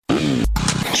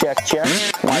Check.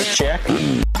 Mic check.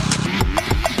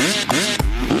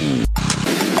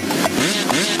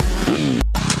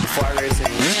 Fly racing.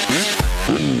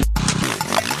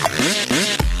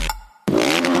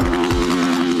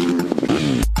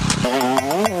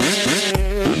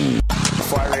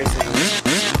 Fly racing.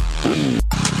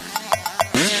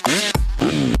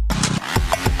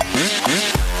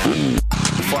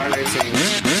 Fly racing.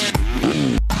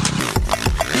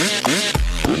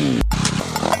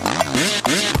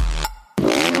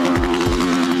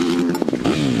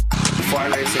 Fly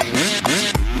racing.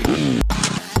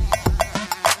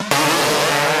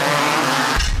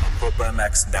 Washougal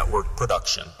MX Network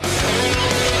production.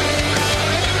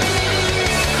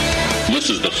 This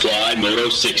is the Fly Moto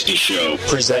 60 Show,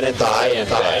 Presented by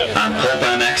NFAB. on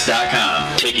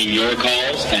PulpMX.com, taking your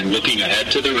calls and looking ahead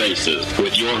to the races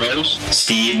with your host,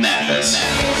 Steve Matthes.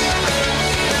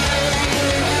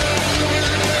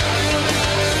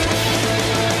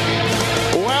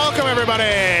 Welcome, everybody.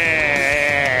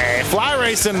 Fly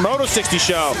Racing Moto 60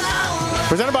 Show,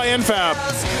 presented by NFAB.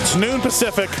 It's noon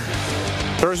Pacific,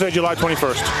 Thursday, July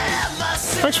 21st.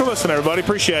 Thanks for listening, everybody.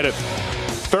 Appreciate it.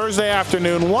 Thursday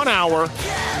afternoon, 1 hour.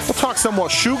 We'll talk some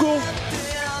Washougal,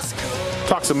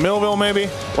 talk some Millville maybe,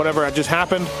 whatever just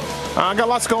happened. I got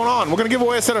lots going on. We're going to give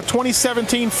away a set of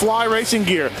 2017 Fly Racing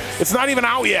gear. It's not even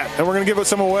out yet, and we're going to give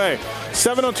some away.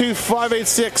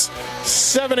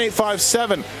 702-586-7857.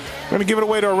 We're going to give it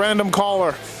away to a random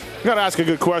caller. You got to ask a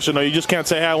good question, though. You just can't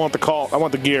say, hey, I want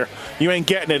the gear. You ain't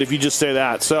getting it if you just say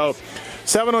that. So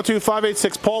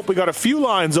 702-586-PULP. We got a few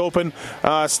lines open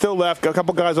still left. Got a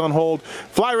couple guys on hold.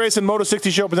 Fly Racing Moto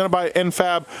 60 Show presented by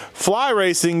NFAB. Fly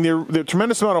Racing, the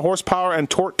tremendous amount of horsepower and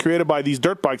torque created by these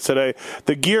dirt bikes today.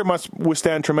 The gear must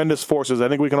withstand tremendous forces. I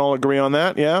think we can all agree on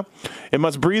that, yeah? It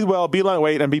must breathe well, be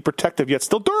lightweight, and be protective, yet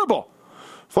still durable.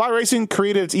 Fly Racing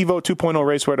created its Evo 2.0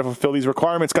 raceway to fulfill these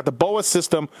requirements. Got the BOA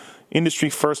system, industry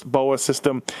first BOA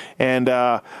system, and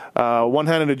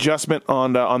one-handed adjustment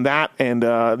on that, and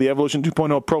the Evolution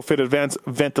 2.0 Pro Fit Advanced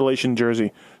ventilation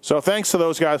jersey. So thanks to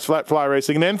those guys, Fly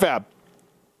Racing and NFAB.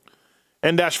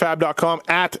 N-Fab.com,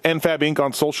 at NFAB Inc.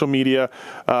 on social media.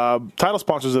 Title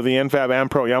sponsors of the NFAB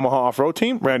AmPro Yamaha Off-Road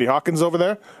team. Randy Hawkins over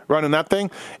there running that thing.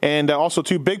 And also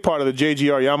two big part of the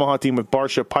JGR Yamaha team with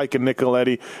Barsha, Pike, and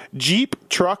Nicoletti. Jeep,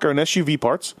 truck, or an SUV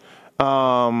parts.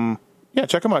 Yeah,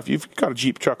 check them out. If you've got a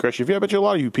Jeep, truck, or SUV, I bet you a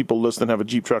lot of you people listening have a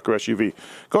Jeep, truck, or SUV.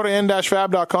 Go to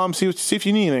N-Fab.com, see if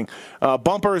you need anything.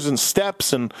 Bumpers and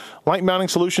steps and light mounting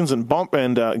solutions and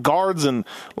guards and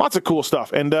lots of cool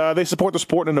stuff. And they support the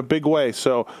sport in a big way.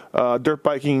 So dirt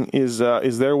biking is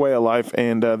their way of life,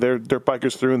 and they're dirt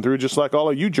bikers through and through, just like all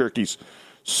of you jerkies.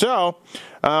 So,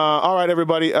 all right,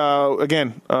 everybody.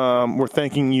 Again, we're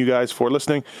thanking you guys for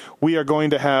listening. We are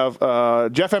going to have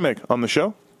Jeff Emig on the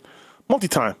show,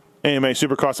 multi-time AMA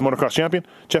Supercross and Motocross champion,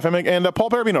 Jeff Emig, and Paul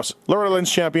Parabinos, Loretta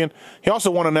Lynn's champion. He also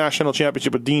won a national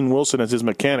championship with Dean Wilson as his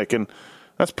mechanic, and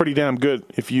that's pretty damn good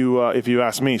if you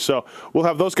ask me. So we'll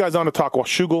have those guys on to talk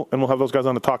Washougal, and we'll have those guys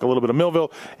on to talk a little bit of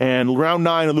Millville, and round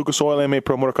 9 of Lucas Oil AMA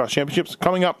Pro Motocross Championships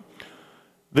coming up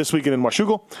this weekend in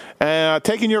Washougal.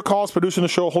 Taking your calls, producing the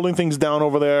show, holding things down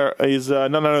over there is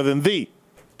none other than the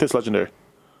Tits Legendary.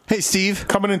 Hey, Steve.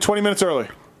 Coming in 20 minutes early.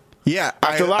 Yeah.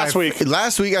 After last week.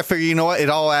 Last week, I figured, you know what, it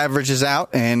all averages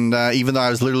out, and even though I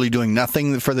was literally doing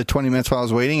nothing for the 20 minutes while I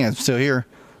was waiting, I'm still here.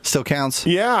 Still counts.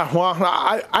 Yeah, well,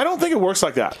 I don't think it works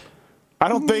like that. I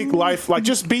don't think life, like,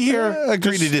 just be here.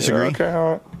 Agree to disagree. Okay,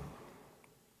 all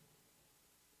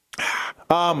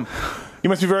right. You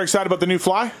must be very excited about the new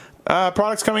Fly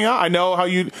products coming out. I know how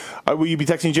will you be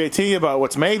texting JT about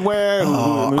what's made where,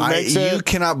 who makes it? You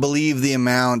cannot believe the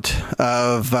amount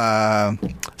of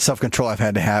self-control I've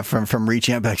had to have from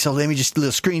reaching out back. So let me just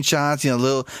little screenshots,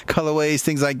 little colorways,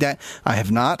 things like that. I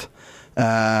have not.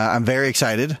 I'm very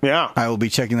excited. Yeah. I will be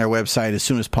checking their website as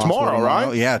soon as possible. Tomorrow,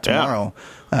 right? Yeah, tomorrow. Yeah.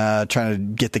 Trying to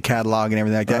get the catalog and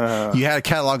everything like that. You had a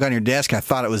catalog on your desk. I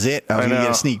thought it was it. I was going to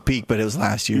get a sneak peek, but it was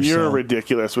last year. You're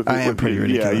ridiculous. I am pretty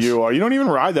ridiculous. Yeah, you are. You don't even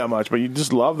ride that much, but you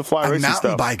just love the Fly racing stuff. I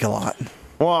mountain bike a lot.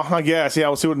 Well, I guess. Yeah,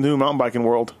 we'll see what the new mountain biking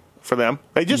world for them.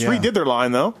 They just redid their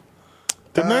line, though.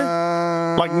 Didn't they?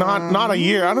 Like, not a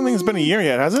year. I don't think it's been a year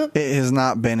yet, has it? It has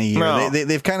not been a year. No.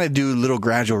 They've kind of do little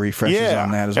gradual refreshes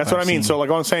on that. That's what I mean. So, like,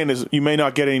 what I'm saying is you may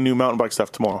not get any new mountain bike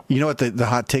stuff tomorrow. You know what the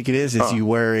hot ticket is? You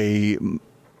wear a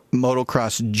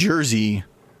motocross jersey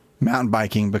mountain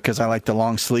biking, because I like the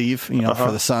long sleeve,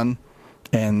 for the sun.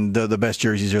 And the best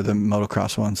jerseys are the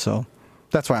motocross ones. So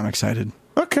that's why I'm excited.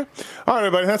 Okay. All right,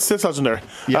 everybody. That's Tits Legendary.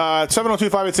 Yep.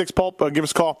 702-586-PULP. Give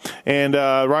us a call. And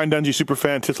Ryan Dungy, super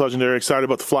fan, Tits Legendary, excited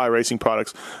about the Fly racing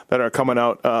products that are coming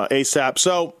out ASAP.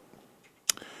 So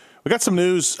We got some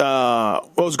news.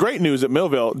 Well, it was great news at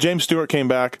Millville. James Stewart came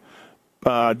back.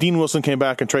 Dean Wilson came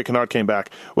back and Trey Kennard came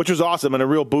back, which was awesome and a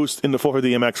real boost in the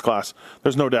 450 MX class.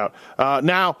 There's no doubt.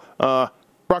 Now,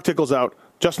 Brock Tickle's out,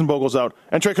 Justin Bogle's out,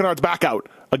 and Trey Kennard's back out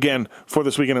again for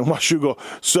this weekend in Washougal.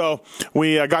 So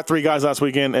we got 3 guys last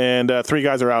weekend, and 3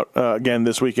 guys are out again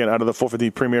this weekend out of the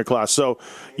 450 Premier class. So,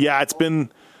 yeah, it's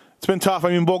been tough. I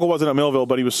mean, Bogle wasn't at Millville,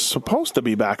 but he was supposed to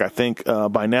be back, I think,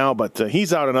 by now. But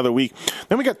he's out another week.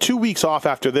 Then we got 2 weeks off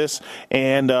after this,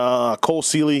 and Cole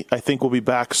Seeley, I think, will be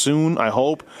back soon, I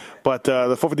hope. But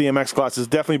the 450 MX class has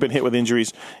definitely been hit with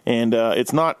injuries, and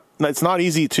it's not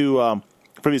easy to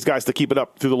for these guys to keep it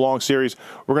up through the long series.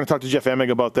 We're going to talk to Jeff Emig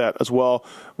about that as well.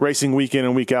 Racing week in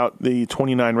and week out, the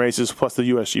 29 races, plus the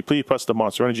USGP, plus the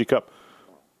Monster Energy Cup.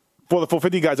 For the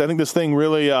 450 guys, I think this thing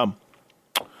really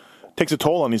takes a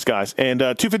toll on these guys. And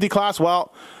 250 class,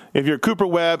 well, if you're Cooper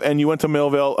Webb and you went to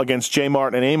Millville against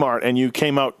J-Mart and A-Mart and you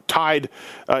came out tied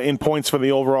in points for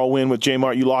the overall win with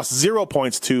J-Mart, you lost 0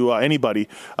 points to anybody.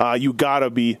 You got to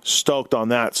be stoked on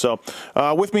that. So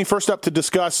with me first up to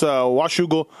discuss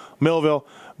Washougal, Millville,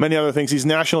 many other things. He's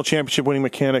national championship winning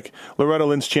mechanic, Loretta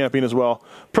Lynn's champion as well.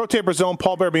 Pro Taper Zone,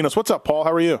 Paul Barabinos. What's up, Paul?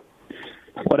 How are you?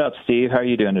 What up, Steve? How are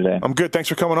you doing today? I'm good. Thanks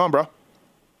for coming on, bro.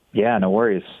 Yeah, no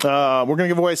worries. We're going to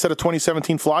give away a set of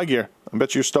 2017 fly gear. I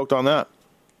bet you're stoked on that.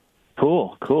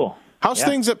 Cool. How's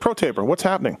things at Pro Taper? What's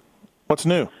happening? What's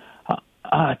new?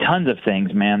 Tons of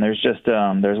things, man. There's just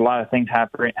there's a lot of things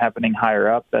happening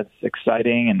higher up. That's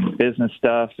exciting, and business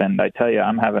stuff. And I tell you,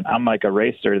 I'm like a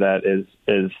racer that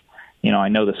is I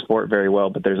know the sport very well,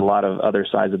 but there's a lot of other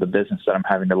sides of the business that I'm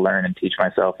having to learn and teach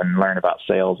myself and learn about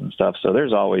sales and stuff. So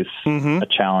there's always a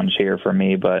challenge here for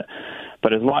me, but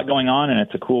there's a lot going on, and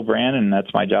it's a cool brand, and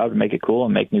that's my job to make it cool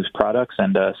and make new products.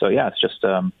 And so yeah, it's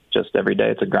just every day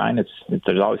it's a grind.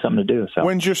 There's always something to do. So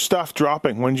when's your stuff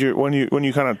dropping? When you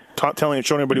kind of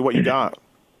showing everybody what you got?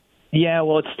 Yeah,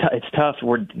 well, it's tough.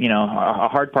 We're a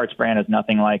hard parts brand is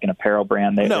nothing like an apparel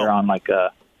brand. They're on like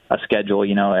a schedule,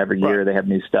 every year they have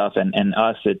new stuff, and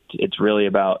us, it's really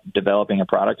about developing a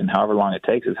product, and however long it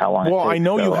takes is how long it takes. Well, I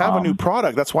know you have a new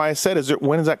product. That's why I said,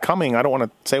 when is that coming? I don't want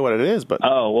to say what it is, but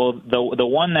the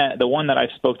one that I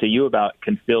spoke to you about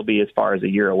can still be as far as a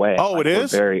year away. Oh, it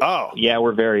is? Yeah,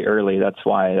 we're very early. That's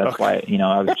why I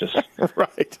was just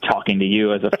right. talking to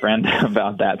you as a friend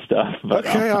about that stuff. But,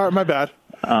 okay, all right, my bad.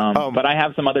 But I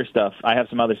have some other stuff.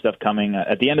 Coming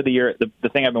at the end of the year. The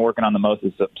thing I've been working on the most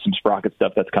is some sprocket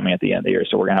stuff that's coming at the end of the year.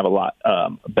 So we're gonna have a lot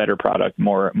better product,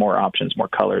 more options, more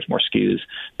colors, more SKUs,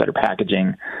 better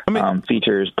packaging,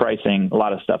 features, pricing. A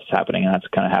lot of stuff's happening, and that's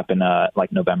going to happen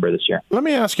like November this year. Let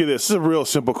me ask you this. This is a real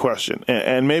simple question,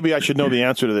 and maybe I should know the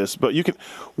answer to this. But you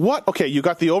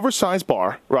got the oversized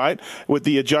bar, right, with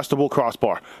the adjustable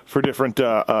crossbar for different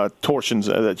torsions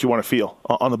that you want to feel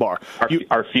on the bar.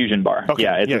 Our Fusion bar. Okay.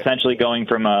 Yeah, it's essentially going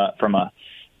from a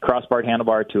crossbar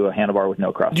handlebar to a handlebar with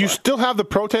no crossbar. Do you still have the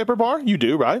Pro Taper bar? You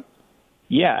do, right?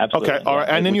 Yeah, absolutely. Okay, all right.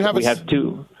 And then we have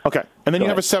two. Okay, and then you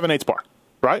have a 7/8 bar,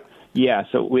 right? Yeah,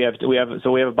 so we have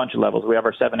a bunch of levels. We have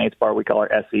our 7/8 bar we call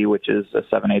our SE, which is a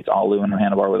 7/8 all aluminum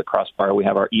handlebar with a crossbar. We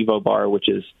have our Evo bar, which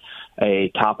is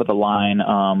a top of the line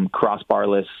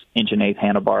crossbarless 1/8"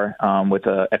 handlebar with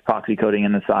a epoxy coating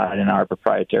in the side and our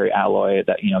proprietary alloy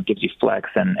that gives you flex,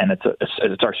 and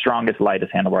it's our strongest,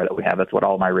 lightest handlebar that we have. That's what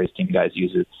all my race team guys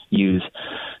use.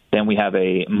 Then we have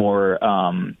a more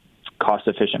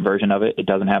cost-efficient version of it. It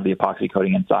doesn't have the epoxy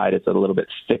coating inside. It's a little bit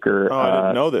thicker. Oh, I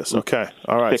didn't know this. Okay,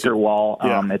 all right. Thicker wall.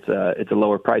 Yeah. It's a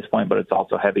lower price point, but it's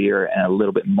also heavier and a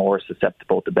little bit more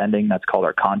susceptible to bending. That's called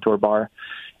our contour bar.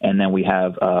 And then we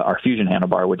have our Fusion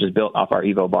handlebar, which is built off our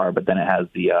Evo bar, but then it has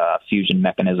the Fusion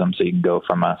mechanism, so you can go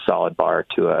from a solid bar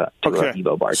to an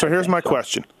Evo bar. So here's my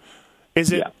question: is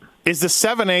the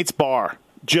 7/8 bar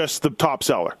just the top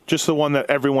seller, just the one that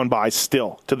everyone buys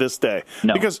still to this day?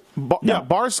 No. Because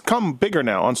bars come bigger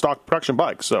now on stock production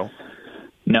bikes. So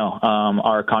no,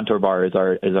 our contour bar is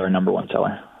our number one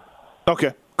seller.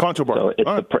 Okay, contour bar. So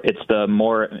it's the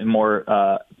more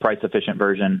price efficient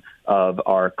version of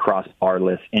our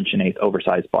crossbarless 1/8"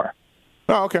 oversized bar.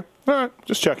 Oh, okay. All right.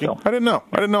 Just checking. So, I didn't know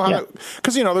how that,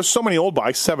 because there's so many old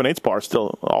bikes. 7/8 bar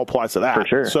still all applies to that. For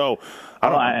sure. So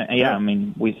I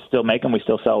mean, we still make them. We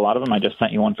still sell a lot of them. I just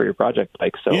sent you one for your project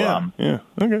bike. So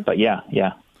okay. But yeah.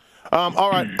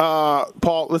 All right,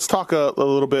 Paul, let's talk a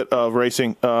little bit of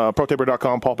racing.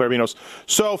 ProTaper.com, Paul Parabinos.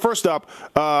 So first up,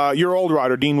 your old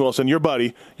rider, Dean Wilson, your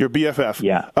buddy, your BFF.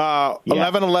 Yeah.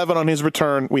 11-11 on his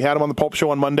return. We had him on the Pulp Show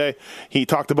on Monday. He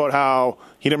talked about how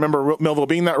he didn't remember Millville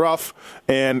being that rough.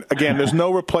 And, again, there's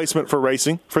no replacement for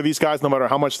racing for these guys, no matter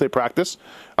how much they practice.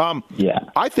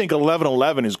 I think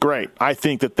 11-11 is great. I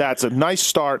think that's a nice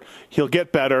start. He'll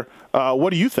get better. What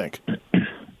do you think?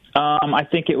 I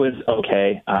think it was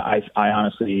okay. I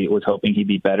honestly was hoping he'd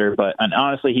be better, and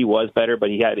honestly he was better, but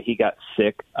he got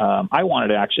sick. I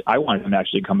wanted him to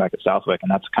actually come back to Southwick,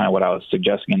 and that's kind of what I was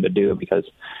suggesting him to do, because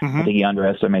I think he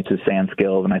underestimates his sand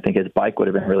skills, and I think his bike would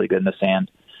have been really good in the sand.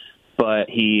 But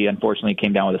he unfortunately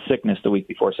came down with a sickness the week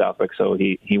before Southwick, so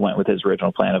he went with his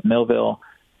original plan of Millville.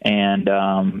 And,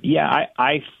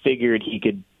 I figured he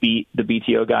could beat the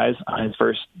BTO guys on his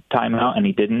first time out, and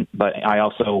he didn't. But I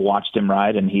also watched him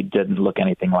ride, and he didn't look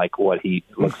anything like what he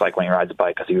looks like when he rides a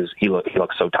bike, because he looked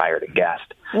so tired and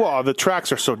gassed. Well, the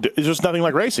tracks are it's just nothing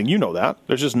like racing. You know that.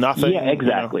 There's just nothing. Yeah,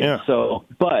 exactly. Yeah. So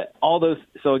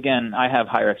again, I have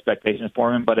higher expectations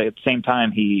for him, but at the same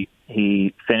time, he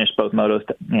finished both motos,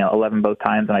 11 both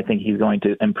times, and I think he's going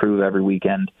to improve every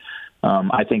weekend.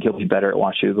 I think he'll be better at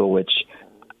Washougal, which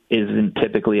isn't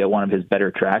typically at one of his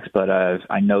better tracks, but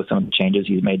I know some of the changes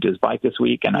he's made to his bike this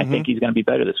week, and I think he's going to be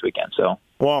better this weekend. So,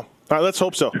 well, all right, let's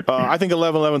hope so. I think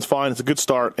 11-11's fine. It's a good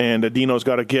start, and Dino's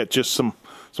got to get just some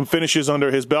finishes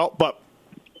under his belt, but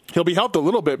he'll be helped a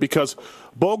little bit because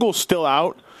Bogle's still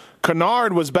out.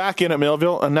 Kennard was back in at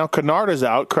Millville, and now Kennard is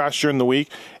out, crashed during the week,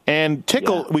 and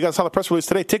Tickle, we saw the press release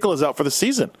today, Tickle is out for the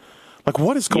season. Like,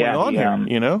 what is going on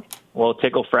here, Well,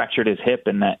 Tickle fractured his hip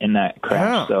in that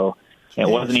crash, so it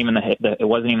wasn't even the hip. It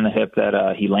wasn't even the hip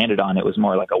that he landed on. It was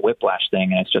more like a whiplash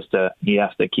thing, and it's just he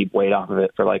has to keep weight off of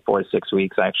it for like 4 to 6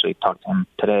 weeks. I actually talked to him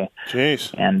today.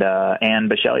 Jeez. And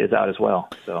Bisceglia is out as well.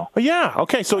 So. Yeah.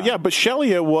 Okay. So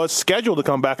Bisceglia was scheduled to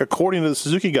come back according to the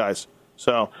Suzuki guys.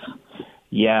 So.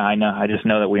 Yeah, I know. I just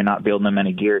know that we're not building him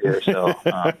any gear here, so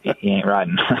he ain't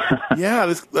riding.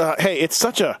 Yeah. Hey, it's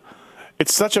such a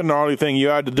gnarly thing. You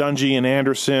add the Dungey and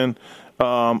Anderson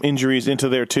injuries into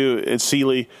there too. It's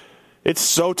Seeley. It's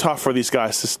so tough for these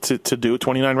guys to do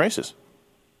 29 races.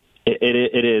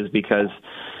 It is because,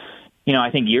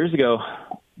 I think years ago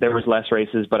there was less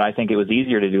races, but I think it was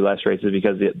easier to do less races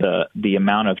because the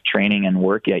amount of training and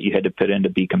work you had to put in to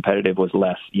be competitive was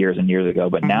less years and years ago.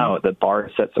 But now the bar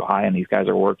is set so high and these guys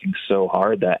are working so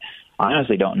hard that I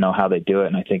honestly don't know how they do it,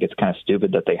 and I think it's kind of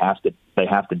stupid that they have to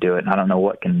do it. And I don't know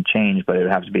what can change, but it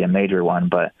would have to be a major one.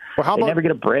 But they never get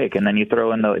a break, and then you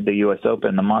throw in the U.S.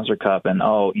 Open, the Monster Cup, and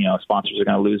sponsors are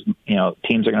going to lose.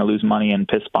 Teams are going to lose money and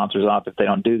piss sponsors off if they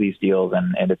don't do these deals,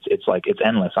 and it's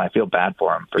endless. I feel bad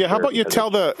for them. How about you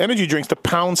tell the energy drinks to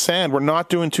pound sand? We're not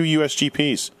doing 2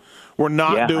 USGPs. We're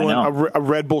not doing a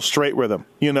Red Bull straight rhythm.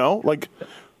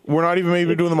 We're not even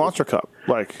maybe doing the Monster Cup.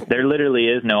 There literally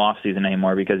is no off season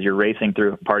anymore because you're racing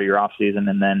through part of your off season,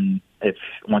 and then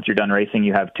once you're done racing,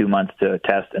 you have 2 months to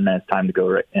test, and then it's time to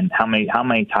go. And how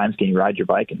many times can you ride your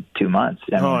bike in 2 months?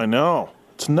 I know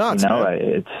it's nuts.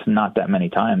 It's not that many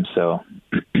times. So,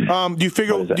 do you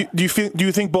figure? Do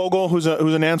you think Bogle, who's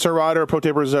an Answer rider, Pro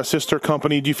Taper's sister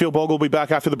company, do you feel Bogle will be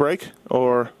back after the break,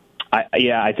 or?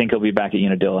 I think he'll be back at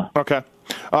Unadilla. Okay.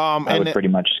 I would pretty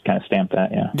much kind of stamp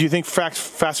that, yeah. Do you think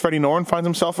Fast Freddie Norn finds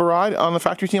himself a ride on the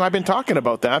factory team? I've been talking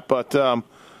about that, but, I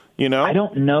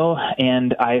don't know,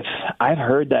 and I've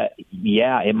heard that,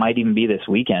 it might even be this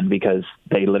weekend because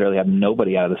they literally have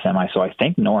nobody out of the semi, so I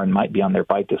think Norn might be on their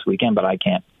bike this weekend, but I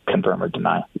can't confirm or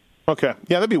deny. Okay.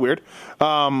 Yeah, that'd be weird.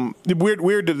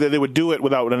 Weird that they would do it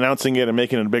without announcing it and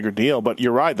making it a bigger deal, but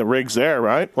you're right, the rig's there,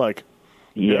 right?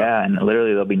 Yeah, and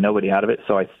literally there'll be nobody out of it.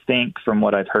 So I think from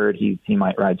what I've heard, he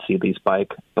might ride Seeley's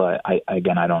bike, but I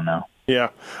don't know.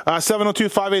 Yeah.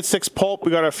 702-586-PULP.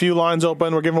 We got a few lines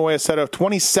open. We're giving away a set of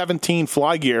 2017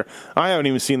 fly gear. I haven't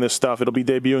even seen this stuff. It'll be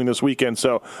debuting this weekend.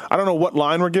 So I don't know what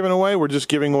line we're giving away. We're just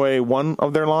giving away one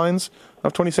of their lines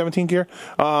of 2017 gear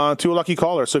to a lucky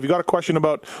caller. So if you got a question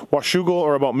about Washougal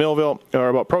or about Millville or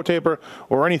about Pro Taper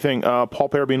or anything, Paul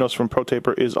Parabinos from Pro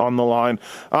Taper is on the line.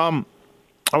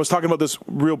 I was talking about this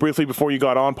real briefly before you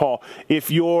got on, Paul.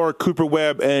 If you're Cooper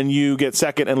Webb and you get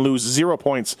second and lose 0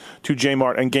 points to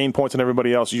J-Mart and gain points on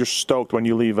everybody else, you're stoked when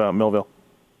you leave Millville.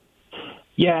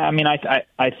 Yeah, I mean,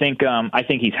 I think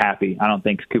he's happy. I don't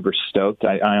think Cooper's stoked.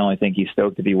 I only think he's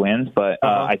stoked if he wins, but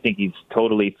I think he's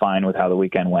totally fine with how the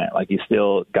weekend went. You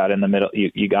still got in the middle.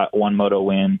 You got one moto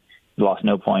win, lost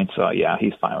no points. So yeah,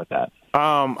 he's fine with that.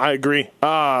 I agree.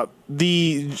 I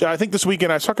think this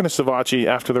weekend I was talking to Savacci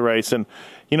after the race, and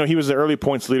he was the early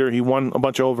points leader. He won a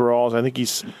bunch of overalls. I think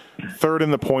he's third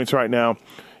in the points right now.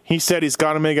 He said he's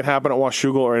got to make it happen at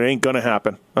Washougal, or it ain't going to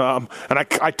happen. And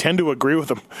I tend to agree with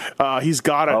him. He's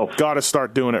got to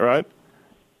start doing it, right?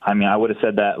 I mean, I would have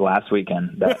said that last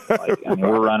weekend.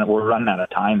 We're running out of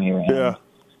time here.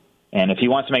 And if he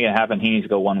wants to make it happen, he needs to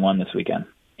go 1-1 this weekend.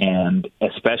 And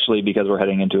especially because we're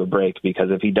heading into a break,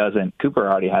 because if he doesn't, Cooper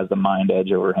already has the mind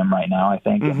edge over him right now, I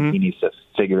think, and he needs to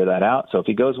figure that out. So if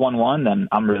he goes 1-1, then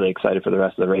I'm really excited for the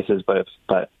rest of the races, but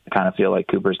I kind of feel like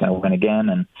Cooper's going to win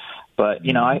again. But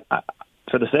I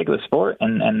for the sake of the sport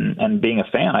and being a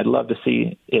fan, I'd love to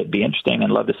see it be interesting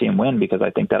and love to see him win, because I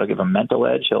think that'll give him a mental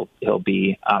edge. He'll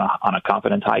be on a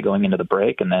confidence high going into the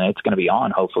break, and then it's going to be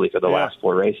on, hopefully, for the last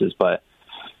 4 races. But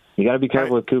you got to be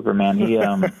careful with Cooper, man. He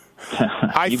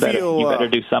you better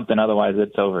do something, otherwise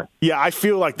it's over. Yeah, I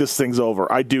feel like this thing's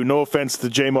over. I do. No offense to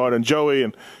J-Mart and Joey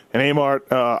and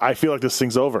A-Mart. I feel like this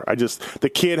thing's over.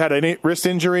 The kid had a wrist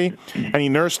injury, and he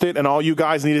nursed it, and all you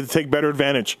guys needed to take better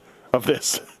advantage of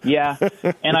this. Yeah,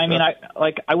 and I mean, I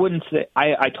wouldn't say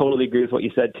I totally agree with what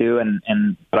you said too,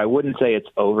 but I wouldn't say it's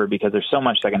over, because there's so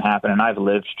much that can happen, and I've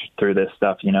lived through this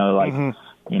stuff. When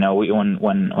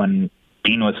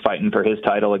Dean was fighting for his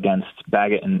title against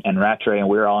Baggett and Rattray, and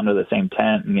we were all under the same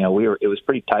tent. And, it was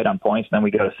pretty tight on points. And then we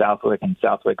go to Southwick, and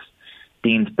Southwick's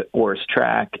Dean's worst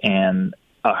track, and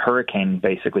a hurricane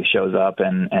basically shows up,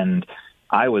 and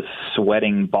I was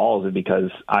sweating balls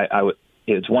because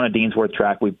it's one of Dean's worst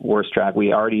track.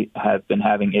 We already have been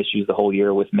having issues the whole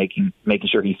year with making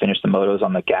sure he finished the motos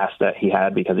on the gas that he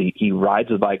had, because he rides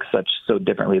the bike so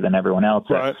differently than everyone else.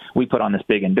 Right. We put on this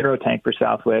big enduro tank for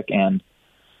Southwick, and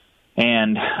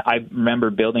I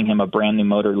remember building him a brand new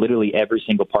motor, literally every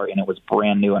single part, and it was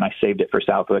brand new, and I saved it for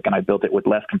Southwick, and I built it with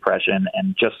less compression,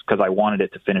 and just because I wanted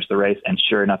it to finish the race. And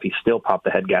sure enough, he still popped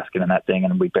the head gasket in that thing,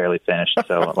 and we barely finished.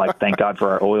 So, thank God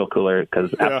for our oil cooler,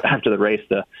 because after the race,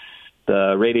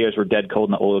 the radiators were dead cold,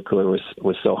 and the oil cooler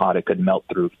was so hot it could melt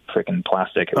through freaking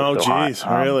plastic. It was so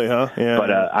hot. Really, huh? Yeah.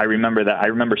 But I remember that. I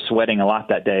remember sweating a lot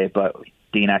that day, but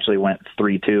Dean actually went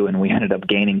 3-2, and we ended up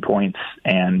gaining points,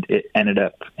 and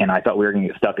I thought we were going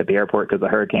to get stuck at the airport because of the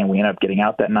hurricane. We ended up getting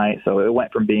out that night, so it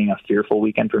went from being a fearful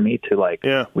weekend for me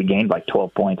to we gained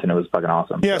 12 points, and it was fucking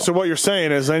awesome. Yeah, so what you're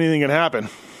saying is anything can happen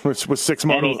with 6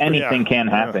 models. Anything can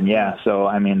happen, yeah. So,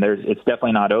 I mean, it's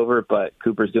definitely not over, but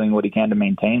Cooper's doing what he can to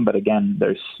maintain. But again,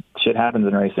 there's shit happens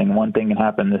in racing. One thing can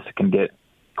happen, this can get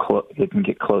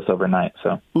close overnight.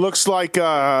 So looks like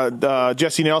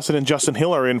Jesse Nelson and Justin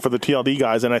Hill are in for the TLD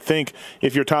guys, and I think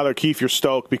if you're Tyler Keefe, you're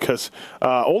stoked, because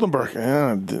Oldenburg,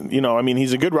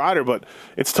 he's a good rider, but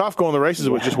it's tough going the races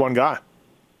with just one guy.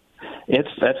 That's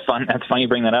fun. That's fun you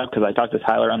bring that up, because I talked to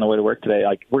Tyler on the way to work today.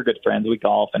 We're good friends. We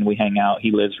golf and we hang out. He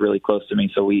lives really close to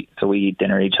me, so we eat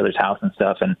dinner at each other's house and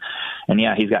stuff. And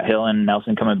yeah, he's got Hill and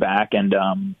Nelson coming back, and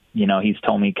he's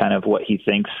told me kind of what he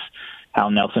thinks how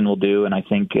Nelson will do, and I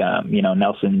think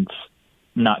Nelson's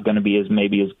not going to be as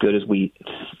good as we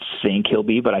think he'll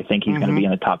be, but I think he's going to be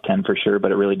in the top 10 for sure.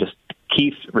 But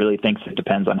Keith really thinks it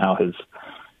depends on how his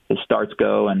starts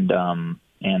go, and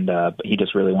he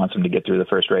just really wants him to get through the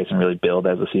first race and really build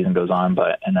as the season goes on.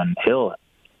 And then Hill,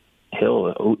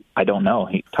 I don't know.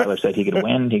 Tyler said he could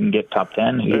win. He can get top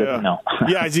 10. He doesn't know.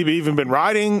 Yeah, has he even been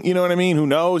riding? You know what I mean? Who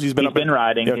knows? He's been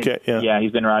riding. Okay,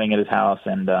 he's been riding at his house,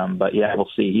 and but yeah, we'll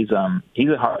see. He's a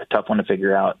tough one to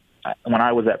figure out. When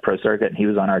I was at Pro Circuit and he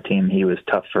was on our team, he was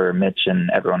tough for Mitch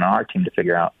and everyone on our team to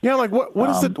figure out. Yeah,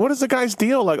 what is the guy's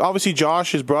deal? Obviously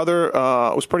Josh, his brother,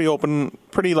 was pretty open,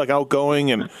 pretty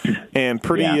outgoing, and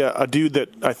pretty a dude that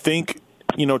I think.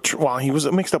 He was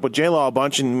mixed up with J-Law a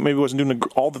bunch and maybe wasn't doing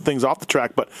all the things off the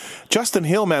track. But Justin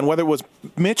Hill, man, whether it was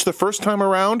Mitch the first time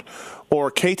around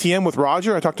or KTM with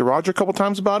Roger, I talked to Roger a couple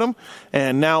times about him,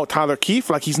 and now Tyler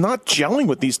Keefe, he's not gelling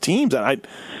with these teams. I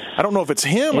don't know if it's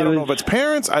him. I don't know if it's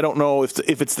parents. I don't know if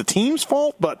it's the team's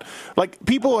fault. But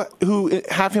people who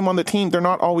have him on the team, they're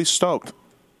not always stoked.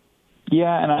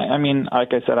 Yeah, and I mean,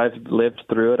 like I said, I've lived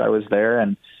through it. I was there,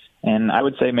 and I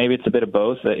would say maybe it's a bit of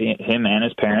both. Him and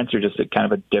his parents are just kind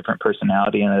of a different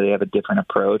personality, and they have a different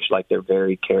approach. They're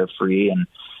very carefree,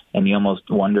 and you almost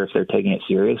wonder if they're taking it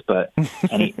serious. But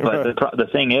the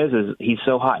thing is he's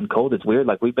so hot and cold. It's weird.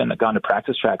 We've gone to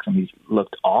practice tracks, and he's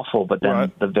looked awful. But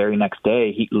then the very next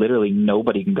day, he literally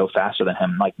nobody can go faster than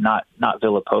him. Not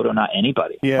Villapoto, not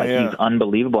anybody. He's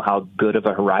unbelievable how good of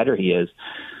a rider he is.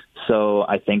 So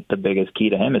I think the biggest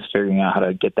key to him is figuring out how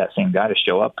to get that same guy to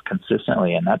show up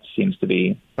consistently, and that seems to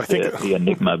be the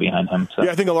enigma behind him. So.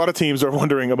 Yeah, I think a lot of teams are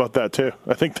wondering about that too.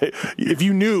 I think if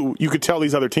you knew, you could tell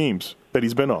these other teams that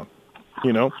he's been on.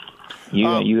 You know.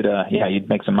 You'd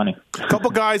make some money. A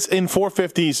couple guys in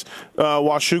 450s,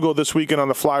 Washougal this weekend on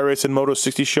the Fly Race and Moto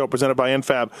 60 show presented by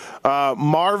NFAB.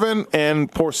 Marvin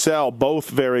and Porcel, both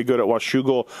very good at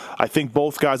Washougal. I think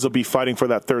both guys will be fighting for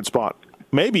that third spot,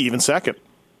 maybe even second.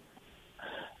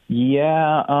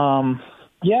 Yeah,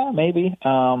 maybe.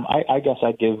 I guess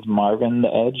I'd give Marvin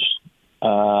the edge,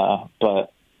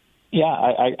 but yeah,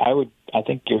 I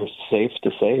think you're safe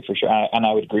to say for sure, and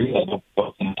I would agree that they're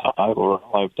both in the top 5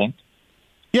 overall, I would think.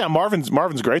 Yeah, Marvin's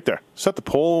great there. Set the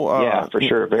pole. Yeah, for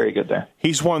sure, very good there.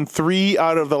 He's won 3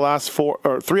 out of the last 4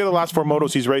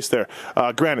 motos he's raced there.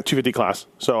 Granted, 250 class,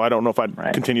 so I don't know if I'd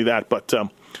continue that, but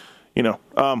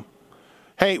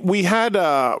hey, we had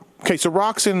so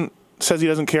Roxon says he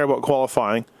doesn't care about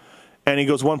qualifying, and he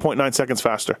goes 1.9 seconds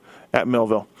faster at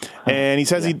Millville, and he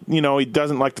says he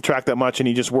doesn't like the track that much, and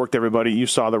he just worked everybody. You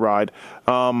saw the ride,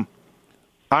 and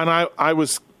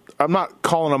I'm not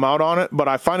calling him out on it, but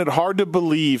I find it hard to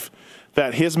believe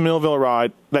that his Millville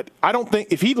ride, that I don't think,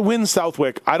 if he wins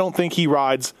Southwick, I don't think he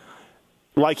rides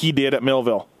like he did at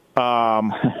Millville.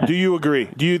 Do you agree?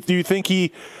 Do you think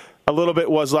he a little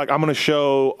bit was like, I'm going to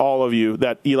show all of you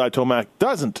that Eli Tomac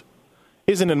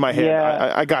isn't in my head.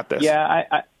 Yeah, I got this.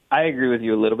 Yeah, I agree with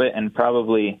you a little bit, and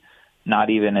probably not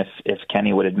even if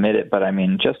Kenny would admit it, but I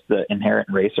mean, just the inherent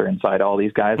racer inside all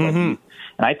these guys. Mm-hmm.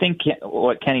 And I think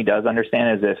what Kenny does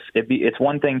understand is it's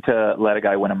one thing to let a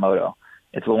guy win a moto.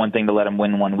 It's one thing to let him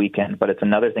win one weekend, but it's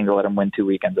another thing to let him win 2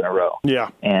 weekends in a row. Yeah.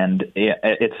 And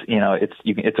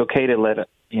it's okay to let,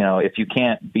 if you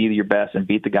can't be your best and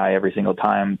beat the guy every single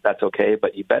time, that's okay,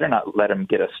 but you better not let him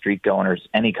get a streak going or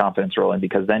any confidence rolling,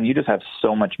 because then you just have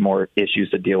so much more issues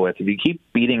to deal with. If you keep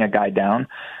beating a guy down,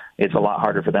 it's a lot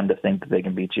harder for them to think that they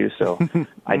can beat you. So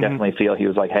I definitely feel he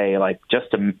was like, hey,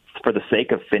 for the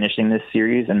sake of finishing this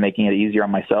series and making it easier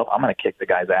on myself, I'm going to kick the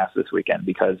guy's ass this weekend,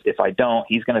 because if I don't,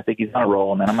 he's going to think he's on a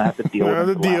roll, and then I'm going to have to deal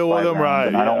with him. Right.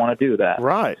 And I don't want to do that.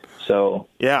 Right. So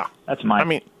yeah, that's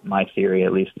my theory,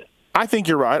 at least. I think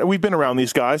you're right. We've been around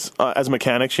these guys as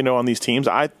mechanics, on these teams.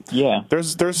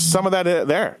 There's some of that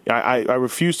there. I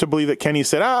refuse to believe that Kenny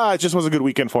said, it just was a good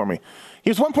weekend for me. He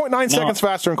was 1.9 seconds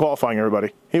faster in qualifying,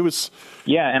 everybody. He was.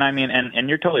 Yeah, and I mean, and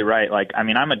you're totally right. Like, I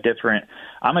mean, I'm a different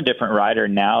rider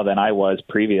now than I was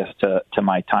previous to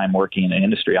my time working in the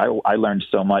industry. I learned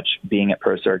so much being at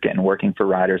Pro Circuit and working for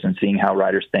riders and seeing how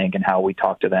riders think and how we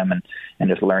talk to them and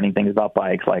just learning things about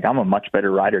bikes. Like, I'm a much better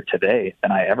rider today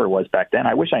than I ever was back then.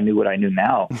 I wish I knew what I knew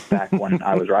now back when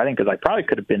I was riding, because I probably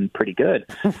could have been pretty good.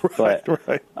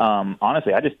 Right.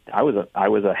 Honestly, I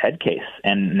was a head case,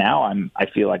 and now I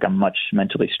feel like I'm much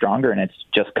mentally stronger, and it's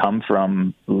just come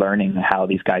from learning how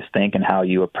these guys think and how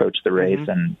you approach the race.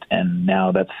 Mm-hmm. And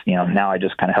now that's, now I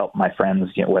just kind of help my friends,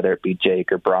 whether it be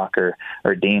Jake or Brock or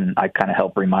Dean, I kind of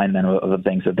help remind them of the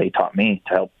things that they taught me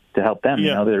to help them.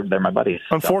 Yeah. They're my buddies.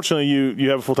 Unfortunately, you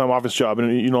have a full-time office job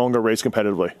and you no longer race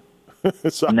competitively. And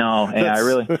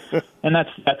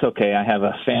that's okay. I have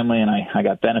a family, and I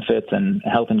got benefits and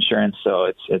health insurance, so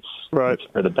it's right.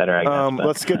 It's for the better, I guess.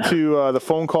 Let's get to the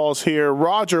phone calls here.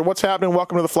 Roger, what's happening?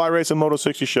 Welcome to the Fly Race and Moto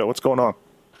 60 show. What's going on?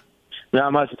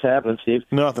 Not much is happening, Steve.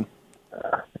 Nothing.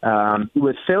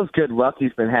 With Phil's good luck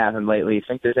he's been having lately, you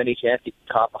think there's any chance he can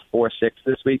cop a 4.6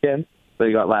 this weekend that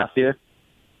he got last year?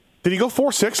 Did he go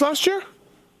 4.6 last year?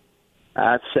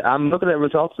 I'm looking at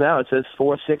results now. It says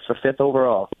 4.6 for 5th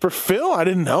overall. For Phil? I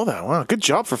didn't know that. Wow, good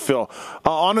job for Phil.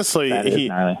 Honestly,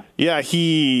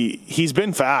 he's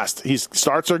been fast. His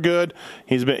starts are good.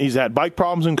 He's had bike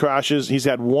problems and crashes. He's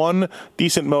had one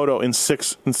decent moto in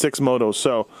six motos.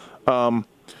 So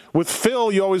with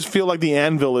Phil, you always feel like the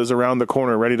anvil is around the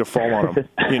corner, ready to fall on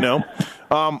him.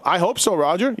 I hope so,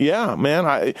 Roger. Yeah,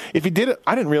 man. If he did it,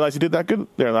 I didn't realize he did that good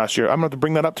there last year. I'm going to have to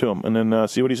bring that up to him and then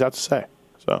see what he's had to say.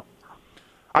 So.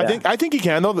 Yeah. I think he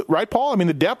can, though, right, Paul? I mean,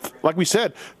 the depth, like we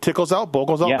said, Tickle's out,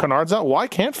 Bogle's out, Kennard's out. Why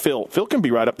can't Phil? Phil can be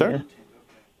right up there. Yeah.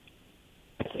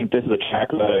 I think this is a track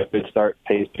that a good start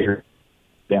pays Peter.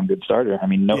 Damn good starter. I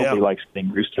mean, nobody likes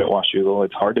being roosted at Washougal.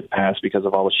 It's hard to pass because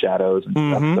of all the shadows and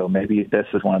stuff. So maybe this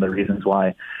is one of the reasons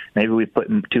why maybe we put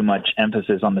too much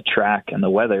emphasis on the track and the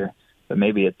weather, but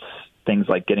maybe it's things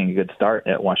like getting a good start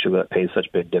at Washougal that pays such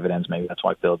big dividends. Maybe that's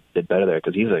why Phil did better there,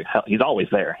 because he's always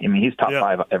there. I mean, he's top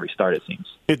 5 every start, it seems.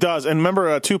 It does. And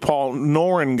remember, too, Paul,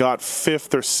 Noren got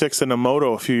 5th or 6th in a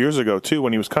moto a few years ago, too,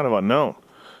 when he was kind of unknown.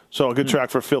 So a good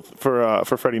track for Phil, for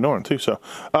Freddie Noren, too. So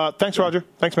thanks, Roger.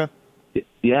 Thanks, man.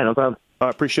 Yeah, no problem. I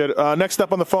appreciate it. Next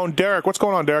up on the phone, Derek. What's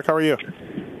going on, Derek? How are you?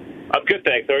 I'm good,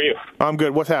 thanks. How are you? I'm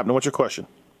good. What's happening? What's your question?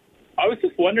 I was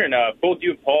just wondering, both you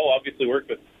and Paul obviously worked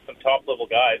with some top-level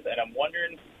guys, and I'm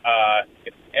wondering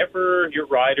if ever your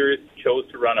riders chose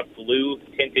to run a blue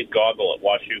tinted goggle at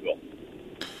Washougal?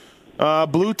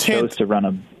 Blue tint. Chose to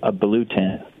run a blue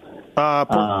tint.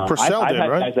 Purcell I've did, had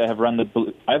right? guys that have run the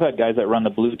blue. I've had guys that run the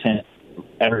blue tint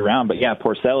every round, but yeah,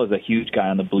 Purcell is a huge guy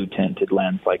on the blue tinted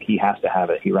lens. Like, he has to have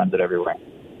it. He runs it everywhere.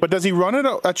 But does he run it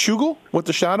at Shugal with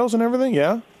the shadows and everything?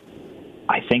 Yeah.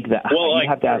 I think that you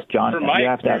have to ask John. You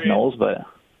have to ask Knowles, but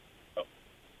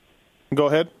go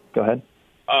ahead. Go ahead.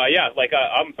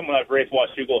 I'm someone I've raced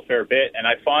Washougal a fair bit, and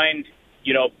I find,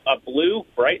 a blue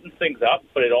brightens things up,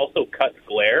 but it also cuts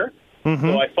glare. Mm-hmm.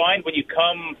 So I find when you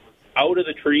come out of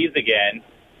the trees again,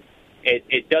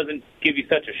 it doesn't give you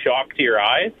such a shock to your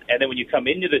eyes. And then when you come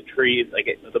into the trees,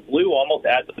 the blue almost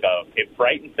adds it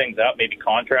brightens things up, maybe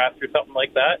contrast or something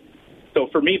like that. So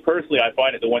for me personally, I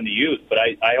find it the one to use. But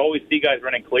I always see guys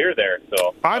running clear there.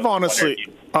 So I've honestly,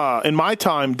 in my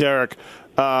time, Derek,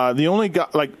 the only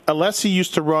guy, unless he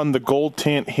used to run the gold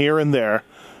tint here and there,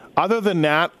 other than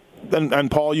that,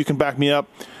 and Paul, you can back me up,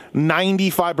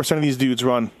 95% of these dudes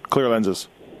run clear lenses.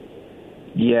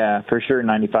 Yeah, for sure,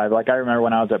 95. Like, I remember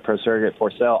when I was at Pro Circuit,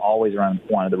 Purcell always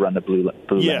wanted to run the blue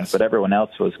lens, but everyone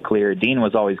else was clear. Dean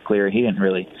was always clear. Dean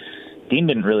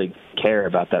didn't really care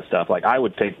about that stuff. Like, I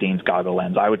would pick Dean's goggle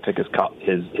lens. I would pick his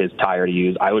tire to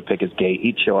use. I would pick his gate.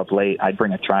 He'd show up late. I'd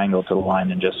bring a triangle to the line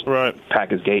and just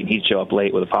pack his gate, and he'd show up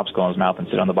late with a popsicle in his mouth and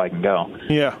sit on the bike and go.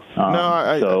 Yeah.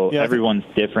 Everyone's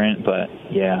different, but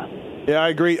yeah. Yeah, I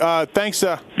agree. Thanks,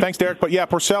 Derek. But yeah,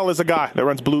 Purcell is a guy that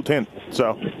runs blue tint.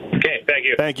 So. Okay, thank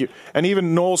you. Thank you. And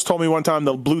even Knowles told me one time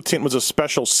the blue tint was a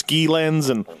special ski lens,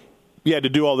 and you had to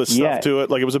do all this stuff to it.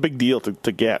 Like, it was a big deal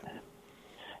to get.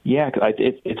 Yeah, because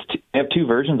I have two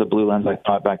versions of blue lens. I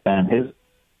thought back then, his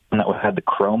one that had the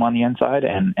chrome on the inside,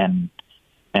 and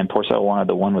Purcell wanted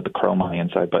the one with the chrome on the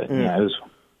inside. But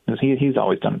he's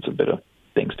always done a bit of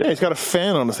things. Yeah, he's got a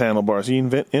fan on his handlebars. He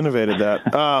innovated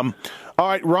that. All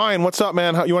right, Ryan, what's up,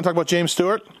 man? You want to talk about James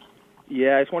Stewart?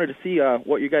 Yeah, I just wanted to see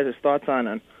what you guys' thoughts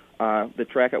on the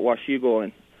track at Washougal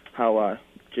and how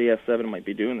JS7 might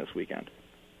be doing this weekend.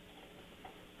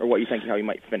 Or what you think, how he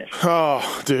might finish.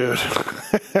 Oh, dude.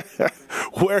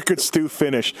 Where could Stu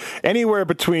finish? Anywhere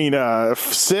between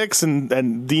 6 and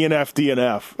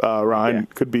DNF, Ryan,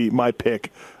 could be my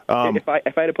pick. If I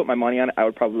had to put my money on it, I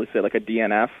would probably say like a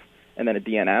DNF and then a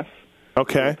DNS.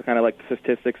 Okay. Kind of like the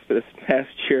statistics for this past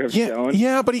year have shown.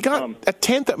 Yeah, but he got a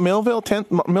 10th at Millville.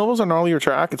 Millville's an earlier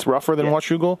track. It's rougher than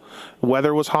Washougal.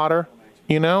 Weather was hotter,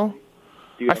 I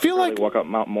feel like walk up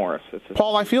Mount Morris.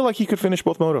 Paul, I feel like he could finish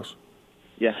both motos.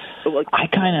 Yeah, I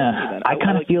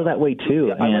kind of feel that way too.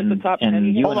 Yeah, and like the top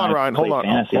 10. Hold on, Ryan. Hold on,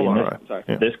 Ryan. Sorry.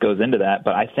 Yeah. This goes into that,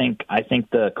 but I think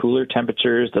the cooler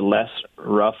temperatures, the less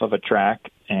rough of a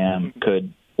track,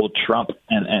 will trump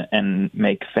and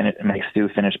make Stu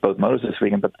finish both motos this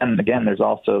weekend. But then again, there's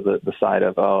also the side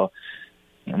of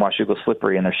Washougal's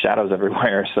slippery and there's shadows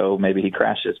everywhere, so maybe he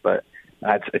crashes. But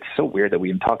it's so weird that we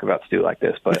even talk about Stu like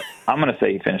this. But I'm going to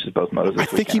say he finishes both motos this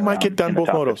I think he might get done both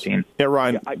motos. 15. Yeah,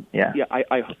 Ryan.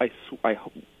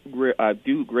 I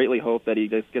do greatly hope that he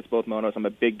just gets both motos. I'm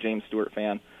a big James Stewart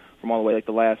fan from all the way, like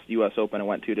the last U.S. Open I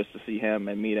went to just to see him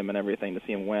and meet him and everything, to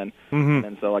see him win. Mm-hmm.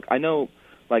 And so, I know,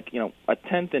 a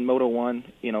 10th in Moto 1,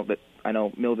 that I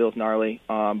know Millville's gnarly,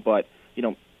 but,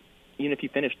 even if you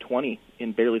finish 20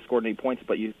 and barely scored any points,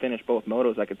 but you finish both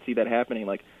motos, I could see that happening.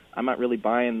 I'm not really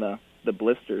buying the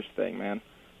blisters thing, man.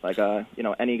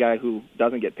 Any guy who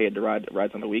doesn't get paid to ride,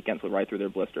 rides on the weekends, will ride through their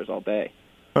blisters all day.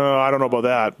 I don't know about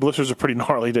that. Blisters are pretty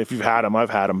gnarly. If you've had them, I've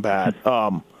had them bad.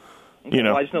 Well,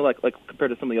 I just know, like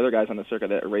compared to some of the other guys on the circuit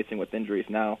that are racing with injuries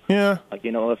now. Yeah.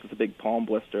 Unless it's a big palm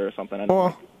blister or something. I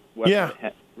know,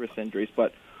 wrist injuries,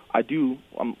 but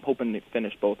I'm hoping to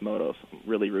finish both motos. I'm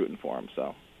really rooting for him.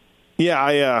 So.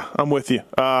 Yeah, I'm with you.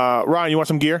 Ryan, you want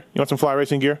some gear? You want some fly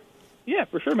racing gear? Yeah,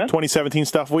 for sure, man. 2017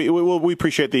 stuff. We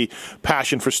appreciate the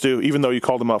passion for Stu, even though you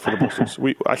called him out for the blisters.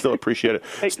 I still appreciate it.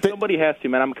 Hey, somebody has to,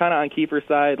 man. I'm kind of on Kiefer's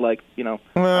side. I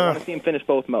want to see him finish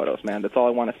both motos, man. That's all I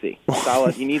want to see.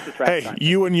 Solid. He needs the track. Hey, time.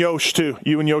 You and Yosh, too.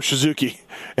 You and Yosh Suzuki.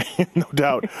 No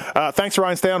doubt. Thanks,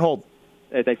 Ryan. Stay on hold.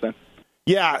 Hey, thanks, man.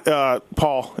 Yeah,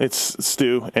 Paul, it's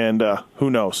Stu, and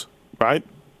who knows, right?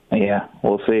 Yeah,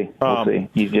 we'll see. We'll see.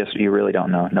 You really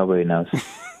don't know. Nobody knows.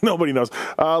 Nobody knows.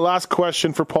 Last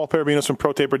question for Paul Parabinos from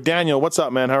Pro Taper. Daniel, what's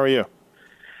up, man? How are you?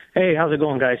 Hey, how's it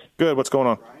going, guys? Good. What's going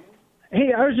on?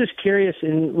 Hey, I was just curious,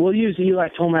 and we'll use Eli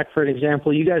Tomac for an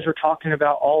example. You guys were talking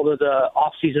about all of the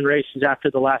off-season races after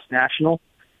the last National.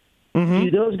 Mm-hmm.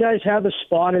 Do those guys have a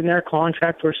spot in their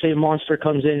contract where, say, Monster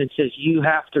comes in and says, you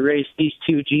have to race these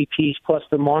two GPs plus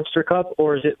the Monster Cup,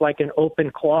 or is it like an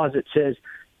open clause that says,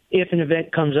 if an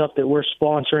event comes up that we're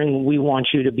sponsoring, we want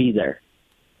you to be there?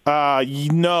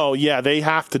 No, yeah, they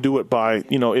have to do it by,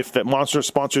 if that Monster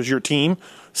sponsors your team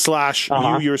 /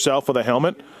 you yourself with a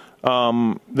helmet,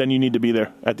 then you need to be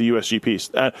there at the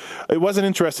USGPs. It was an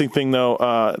interesting thing,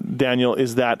 though, Daniel,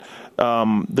 is that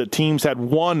the teams had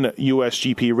one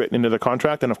USGP written into the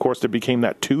contract, and, of course, there became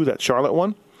that Charlotte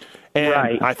one. And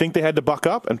I think they had to buck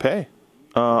up and pay.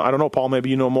 I don't know, Paul,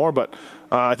 maybe you know more, but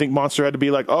I think Monster had to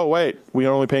be like, oh, wait, we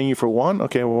are only paying you for one?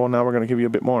 Okay, well, now we're going to give you a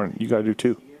bit more, and you got to do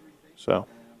two. So...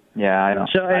 Yeah, I don't.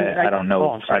 So, I don't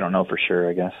know. I don't know for sure,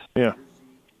 I guess. Yeah.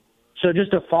 So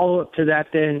just a follow up to that,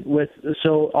 then,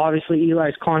 so obviously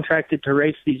Eli's contracted to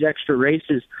race these extra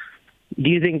races. Do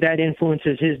you think that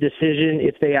influences his decision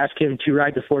if they ask him to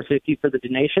ride the 450 for the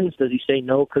donations? Does he say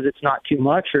no because it's not too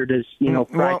much, or does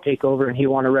pride take over and he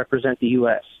want to represent the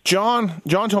U.S.? John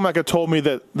Tomac had told me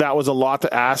that was a lot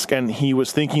to ask, and he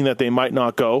was thinking that they might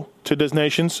not go to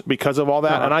Nations because of all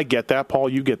that. And I get that, Paul.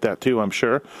 You get that too, I'm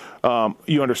sure.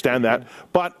 You understand that.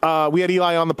 But we had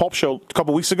Eli on the Pulp Show a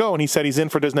couple weeks ago, and he said he's in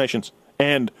for Nations,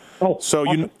 and so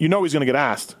awesome. you know he's going to get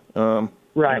asked.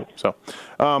 Right. So,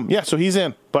 so he's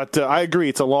in. But I agree.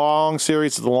 It's a long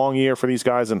series. It's a long year for these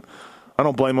guys, and I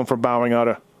don't blame them for bowing out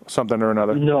of something or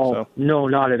another. No,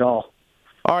 not at all.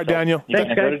 All right, Daniel. You're going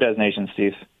to go to Destinations,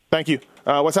 Steve. Thank you.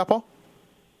 What's that, Paul?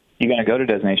 You going to go to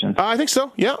Destinations? I think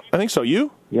so. Yeah, I think so.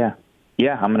 You? Yeah,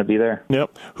 I'm going to be there.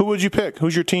 Yep. Who would you pick?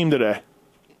 Who's your team today?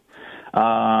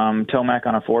 Tomac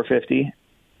on a 450,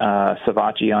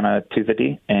 Savacci on a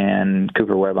 250, and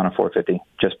Cooper Webb on a 450,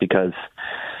 just because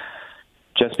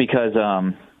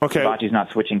Savacci's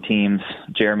not switching teams.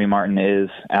 Jeremy Martin is,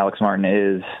 Alex Martin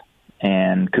is,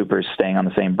 and Cooper's staying on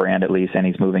the same brand at least, and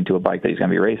he's moving to a bike that he's going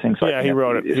to be racing. So yeah, he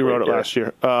rode it. He rode it last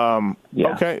year.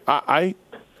 Okay, I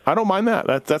don't mind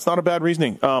that. That's not a bad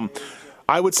reasoning.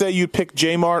 I would say you'd pick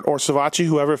J Mart or Savacci,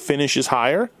 whoever finishes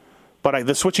higher. But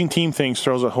the switching team thing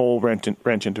throws a whole wrench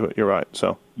into it. You're right.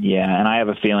 So yeah, and I have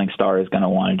a feeling Star is going to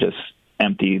want to just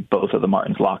empty both of the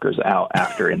Martins' lockers out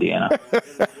after Indiana.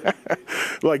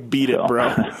 Beat it,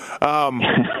 bro.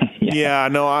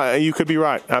 You could be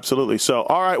right. Absolutely. So,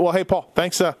 all right. Well, hey, Paul,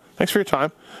 thanks for your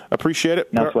time. Appreciate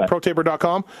it. No sweat.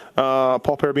 ProTaper.com. Paul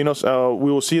Parabinos,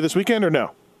 we will see you this weekend or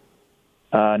no?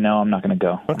 No, I'm not going to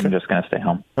go. Okay. I'm just going to stay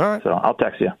home. All right. So I'll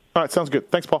text you. All right. Sounds good.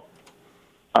 Thanks, Paul.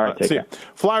 All right, take care.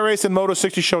 Fly Racing Moto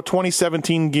 60 Show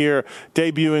 2017 gear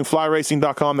debuting,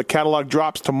 flyracing.com. The catalog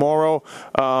drops tomorrow.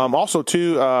 Also,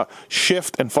 too,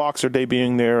 Shift and Fox are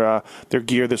debuting their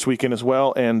gear this weekend as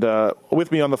well. And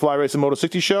with me on the Fly Racing Moto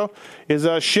 60 Show is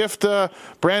Shift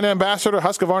brand ambassador,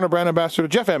 Husqvarna brand ambassador,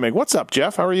 Jeff Emig. What's up,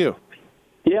 Jeff? How are you?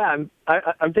 Yeah,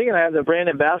 I'm thinking I have the brand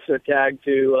ambassador tag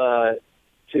to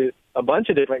a bunch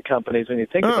of different companies when you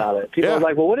think about it. People are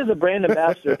like, well, what does a brand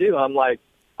ambassador do? I'm like,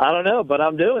 I don't know, but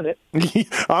I'm doing it.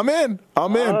 I'm in. I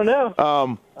don't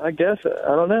know. I guess.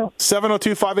 I don't know.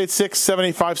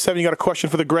 702-586-7857. You got a question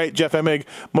for the great Jeff Emig,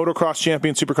 motocross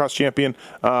champion, supercross champion,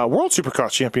 world supercross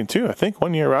champion, too, I think,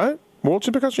 1 year, right? World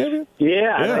supercross champion?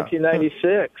 Yeah.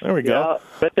 1996. There we go. Yeah,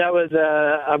 but that was,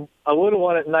 I would have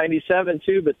won it in 97,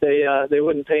 too, but they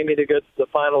wouldn't pay me to go to the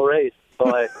final race,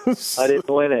 so I didn't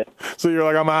win it. So you're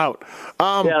like, I'm out.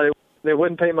 They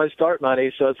wouldn't pay my start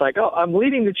money, so it's like, oh, I'm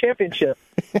leading the championship.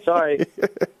 Sorry,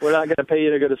 we're not going to pay you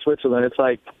to go to Switzerland. It's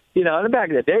like, in the back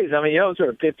of the days, I mean, sort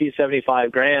of 50,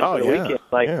 75 grand for the weekend.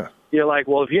 You're like,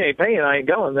 well, if you ain't paying, I ain't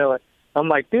going. They're like, I'm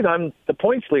like, dude, I'm the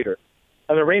points leader.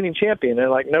 I'm the reigning champion.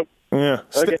 They're like, nope. Yeah.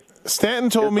 Okay.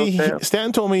 Stanton told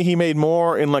me he made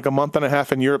more in like a month and a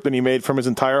half in Europe than he made from his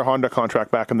entire Honda contract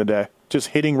back in the day, just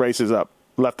hitting races up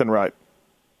left and right.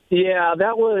 Yeah,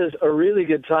 that was a really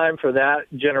good time for that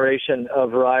generation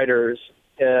of riders.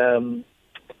 They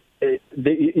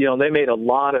made a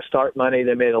lot of start money.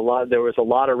 They made a lot. There was a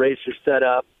lot of races set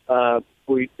up.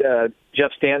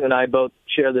 Jeff Stanton and I both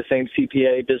share the same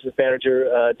CPA, business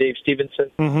manager, Dave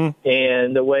Stevenson,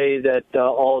 and the way that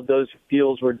all of those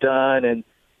deals were done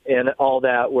and all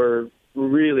that were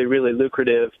really, really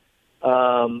lucrative.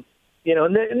 In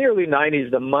the early 90s,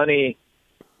 the money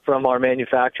from our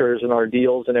manufacturers and our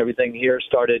deals and everything here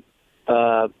started,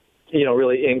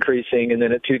 really increasing. And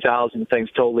then at 2000,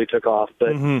 things totally took off.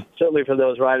 But certainly for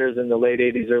those riders in the late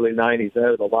 80s, early 90s,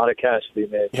 there was a lot of cash to be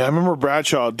made. Yeah, I remember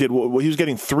Bradshaw he was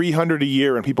getting $300 a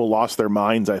year and people lost their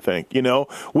minds, I think,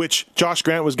 which Josh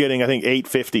Grant was getting, I think,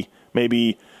 $850,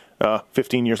 maybe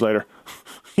 15 years later.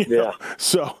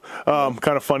 So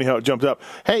kind of funny how it jumped up.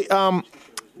 Hey,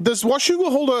 does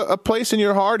Washougal hold a place in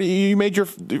your heart? You made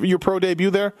your pro debut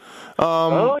there.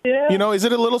 Oh, yeah. Is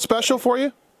it a little special for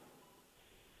you?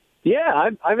 Yeah,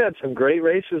 I've had some great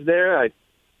races there. I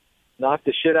knocked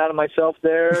the shit out of myself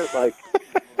there. It's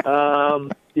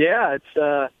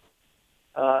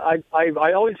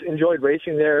I always enjoyed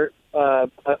racing there. I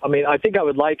mean, I think I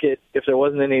would like it if there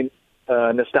wasn't any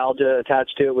nostalgia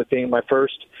attached to it with being my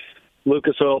first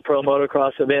Lucas Oil Pro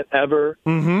Motocross event ever.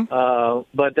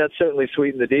 But that certainly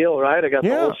sweetened the deal, right? I got the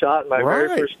whole shot in my very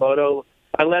first moto.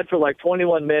 I led for like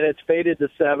 21 minutes, faded to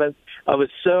 7th. I was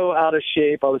so out of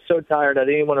shape. I was so tired. I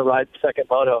didn't even want to ride the second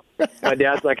moto. My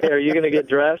dad's like, hey, are you going to get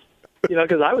dressed? You know,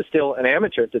 because I was still an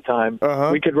amateur at the time.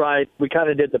 We could ride. We kind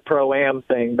of did the Pro-Am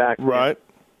thing back then.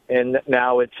 And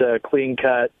now it's a clean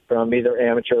cut from either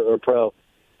amateur or pro.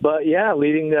 But, yeah,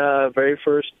 leading the very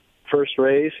first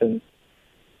race. And,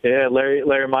 yeah,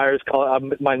 Larry Myers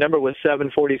called. My number was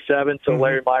 747, so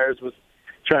Larry Myers was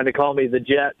trying to call me the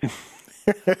Jet.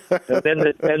 and then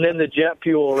the jet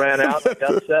fuel ran out and I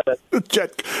got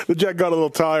 7th. The jet got a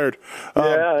little tired.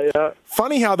 Yeah.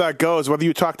 Funny how that goes, whether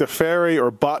you talk to Ferry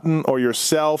or Button or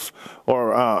yourself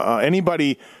or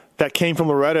anybody that came from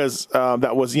Loretta's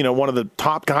that was, you know, one of the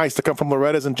top guys to come from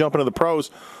Loretta's and jump into the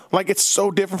pros. Like, it's so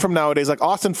different from nowadays. Like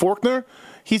Austin Faulkner,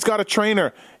 he's got a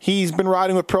trainer. He's been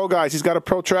riding with pro guys. He's got a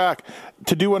pro track.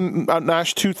 To do a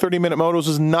Nash 2 30-minute motos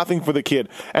is nothing for the kid.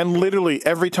 And literally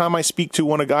every time I speak to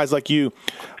one of guys like you,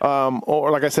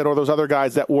 or like I said, or those other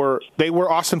guys that were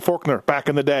Austin Faulkner back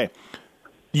in the day,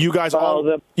 you guys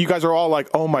are all like,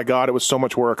 oh my God, it was so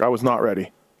much work. I was not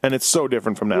ready. And it's so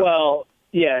different from now. Well,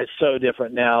 yeah, it's so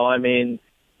different now. I mean,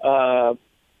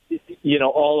 you know,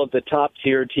 all of the top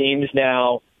tier teams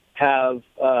now have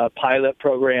pilot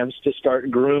programs to start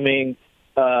grooming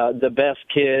the best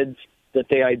kids that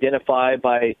they identify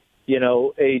by, you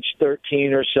know, age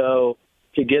 13 or so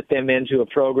to get them into a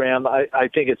program. I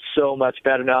think it's so much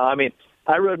better now. I mean,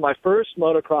 I rode my first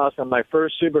motocross and my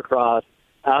first supercross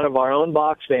out of our own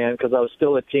box van because I was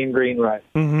still a Team Green rider.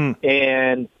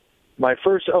 And my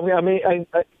first, I'm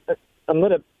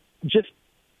going to just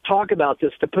talk about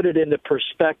this to put it into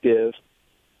perspective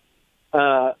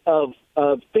of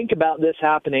think about this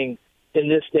happening in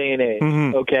this day and age,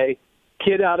 okay?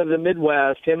 Kid out of the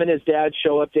Midwest, him and his dad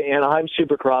show up to Anaheim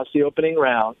Supercross, the opening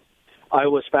round. I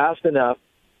was fast enough,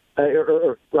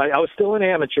 right? I was still an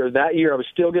amateur. That year I was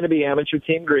still going to be amateur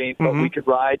Team Green, but we could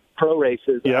ride pro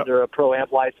races under a Pro-Am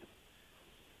license.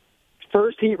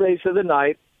 First heat race of the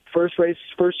night, first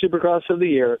Supercross of the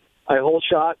year, I hole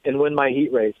shot and win my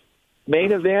heat race.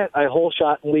 Main event, I hole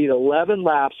shot and lead 11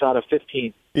 laps out of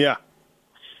 15. Yeah.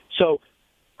 So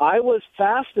I was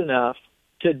fast enough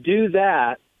to do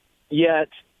that, yet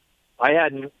I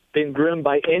hadn't been groomed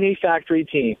by any factory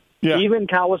team. Yeah. Even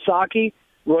Kawasaki,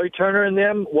 Roy Turner and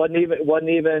them wasn't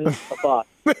even a thought.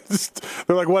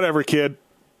 They're like, whatever, kid.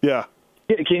 Yeah.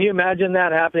 Can you imagine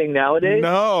that happening nowadays?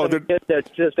 No. That's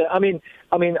just. I mean,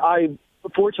 I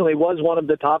fortunately was one of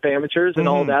the top amateurs and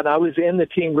all that. I was in the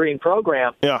Team Green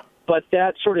program. Yeah. But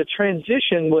that sort of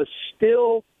transition was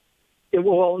still,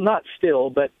 well, not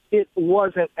still, but it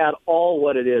wasn't at all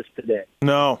what it is today.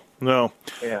 No.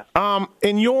 Yeah.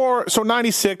 So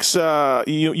 96,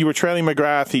 you were trailing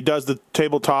McGrath. He does the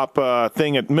tabletop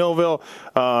thing at Millville.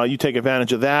 You take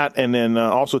advantage of that. And then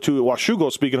also, too, at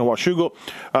Washougal, speaking of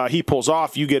Washougal, he pulls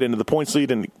off. You get into the points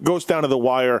lead and goes down to the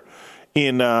wire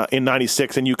in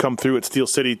 96, and you come through at Steel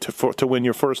City to win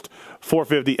your first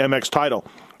 450 MX title.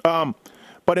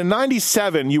 But in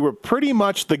 97, you were pretty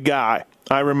much the guy,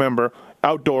 I remember,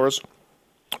 outdoors,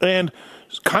 and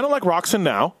kind of like Roxon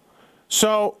now.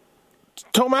 So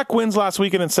Tomac wins last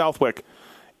weekend in Southwick,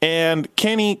 and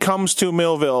Kenny comes to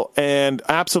Millville, and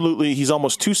absolutely he's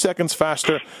almost 2 seconds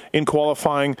faster in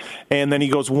qualifying, and then he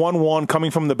goes 1-1 coming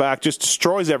from the back, just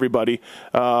destroys everybody.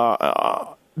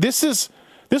 This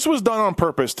was done on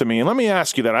purpose to me, and let me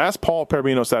ask you that. I asked Paul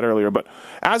Perbinos that earlier, but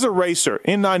as a racer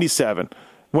in 97,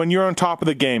 when you're on top of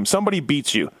the game, somebody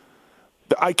beats you.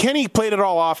 Kenny played it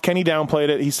all off. Kenny downplayed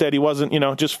it. He said he wasn't,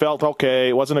 just felt okay.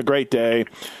 It wasn't a great day,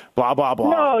 blah, blah,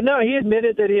 blah. No, he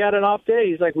admitted that he had an off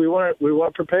day. He's like, we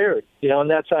weren't prepared. And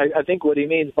that's, I think what he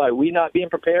means by we not being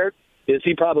prepared is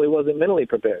he probably wasn't mentally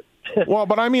prepared. Well,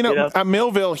 but I mean, at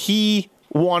Millville, he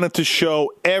wanted to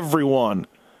show everyone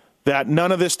that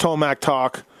none of this Tomac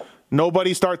talk,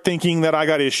 nobody start thinking that I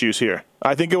got issues here.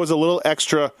 I think it was a little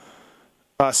extra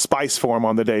spice for him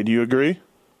on the day. Do you agree?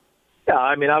 Yeah,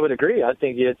 I mean, I would agree. I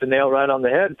think you hit the nail right on the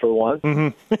head for one.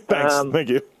 Thanks. Thank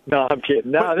you. No, I'm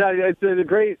kidding. No, it's a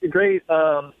great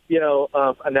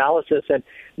analysis. And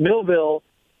Millville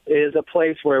is a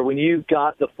place where when you've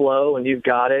got the flow and you've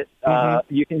got it,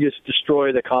 you can just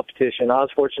destroy the competition. I was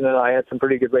fortunate. I had some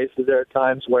pretty good races there at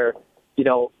times where, when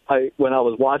I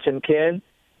was watching Ken,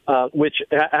 which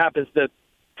happens the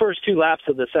first 2 laps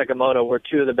of the second moto were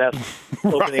 2 of the best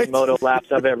opening moto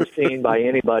laps I've ever seen by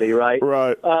anybody, right?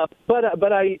 Right.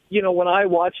 But I, when I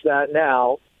watch that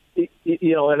now,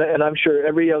 you know, and I'm sure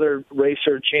every other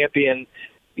racer champion,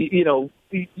 you know,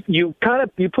 you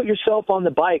put yourself on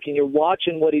the bike and you're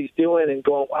watching what he's doing and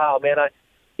going, wow, man,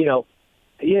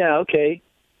 yeah, okay.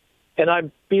 And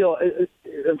I feel,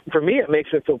 for me, it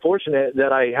makes me feel fortunate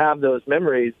that I have those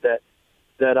memories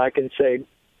that I can say,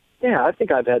 yeah, I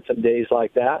think I've had some days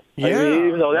like that. Yeah. I mean,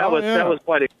 even though that was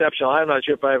quite exceptional. I'm not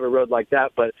sure if I ever rode like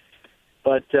that, but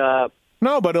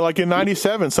no, but like in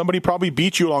 '97, somebody probably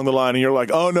beat you along the line, and you're like,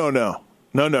 oh no,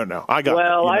 I got.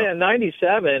 Well, in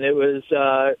 '97, it was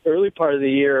early part of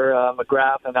the year.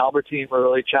 McGrath and Albertine were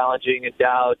really challenging, and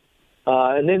Dowd,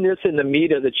 and then just in the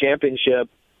meat of the championship.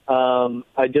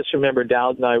 I just remember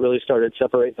Dowd and I really started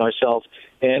separating ourselves.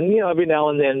 And, you know, every now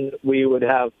and then we would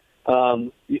have,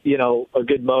 you know, a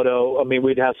good moto. I mean,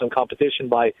 we'd have some competition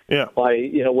by,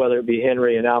 you know, whether it be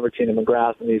Henry and Albertine and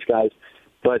McGrath and these guys.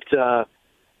 But,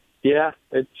 yeah,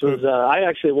 it was, I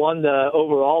actually won the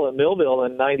overall at Millville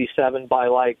in '97 by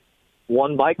like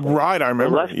one bike link. Right, I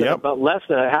remember. About less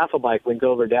than a half a bike link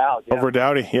over Dowd. Yeah. Over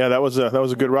Dowdy. Yeah, that was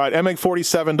a good ride.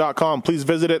 MX47.com. Please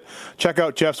visit it. Check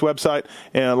out Jeff's website,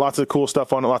 and lots of cool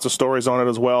stuff on it, lots of stories on it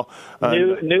as well.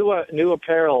 New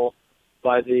apparel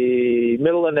by the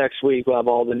middle of next week. We'll have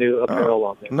all the new apparel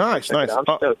on there. Nice.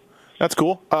 That's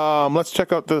cool. Let's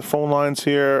check out the phone lines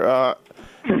here.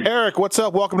 Eric, what's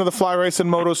up? Welcome to the Fly Racing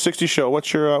Moto 60 show.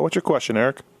 What's your question,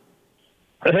 Eric?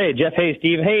 Hey, Jeff. Hey,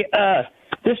 Steve. Hey,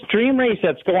 this dream race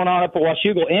that's going on up at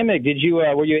Washougal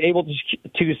MX, were you able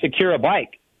to secure a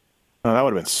bike? Oh, that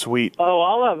would have been sweet. Oh,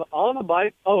 I'll have a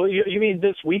bike. Oh, you mean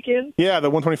this weekend? Yeah, the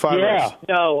 125 race.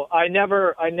 No, I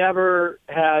never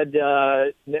had.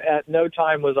 At no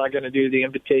time was I going to do the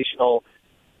invitational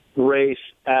race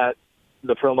at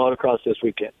the Pro Motocross this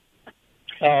weekend.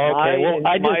 Oh,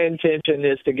 okay. My intention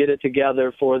is to get it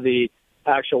together for the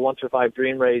actual 125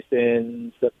 Dream Race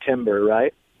in September,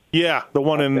 right? Yeah, the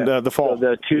one in the fall. So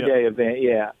the 2-day event,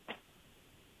 yeah.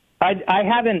 I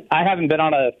haven't been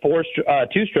on a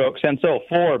two-stroke since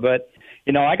 04, but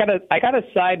you know I gotta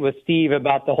side with Steve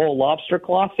about the whole lobster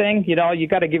claw thing. You know, you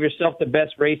got to give yourself the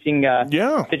best racing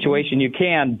situation you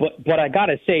can. But I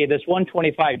gotta say, this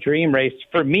 125 Dream Race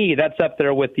for me, that's up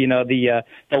there with the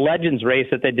Legends race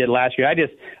that they did last year.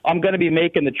 I'm going to be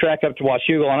making the trek up to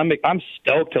Washougal, and I'm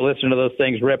stoked to listen to those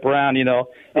things rip around. You know,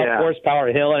 up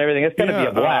Horsepower Hill and everything. It's going to be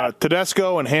a blast.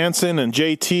 Tedesco and Hansen and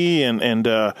JT and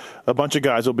a bunch of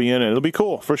guys will be in it. It'll be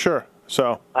cool for sure.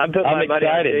 So I'm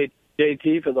excited.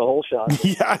 JT for the whole shot.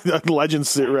 Yeah,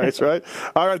 Legends race, right?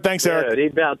 All right, thanks, Eric. He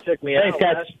about took me out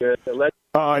last year.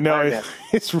 I know. Yeah,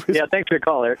 thanks for the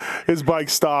call, Eric. His bike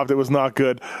stopped. It was not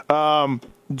good.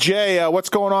 Jay, what's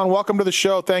going on? Welcome to the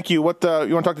show. Thank you. What you want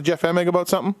to talk to Jeff Emig about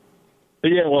something?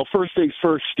 Yeah, well, first things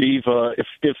first, Steve.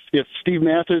 If Steve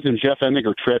Matthes and Jeff Emig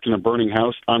are trapped in a burning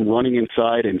house, I'm running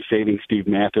inside and saving Steve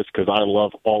Matthes because I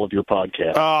love all of your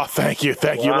podcasts. Oh, thank you.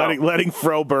 Wow. Letting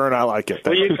Fro burn, I like it.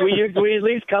 Will you at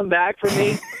least come back for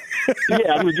me?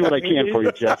 Yeah, I'm going to do what I can for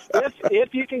you, Jeff.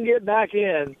 If you can get back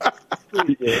in,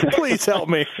 please do. Please help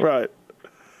me. Right.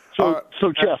 So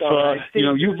Jeff, Steve,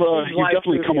 you've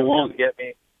definitely come along. Get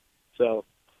me. So.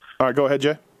 All right, go ahead,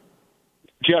 Jay.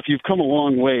 Jeff, you've come a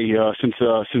long way since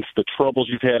the troubles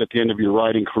you've had at the end of your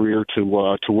riding career to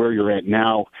where you're at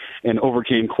now, and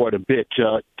overcame quite a bit.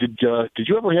 Did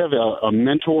you ever have a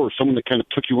mentor or someone that kind of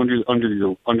took you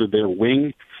under their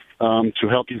wing to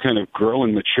help you kind of grow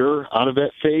and mature out of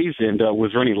that phase? And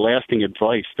was there any lasting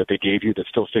advice that they gave you that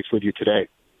still sticks with you today?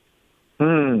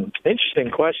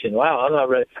 Interesting question. Wow, I'm not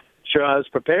really sure I was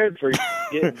prepared for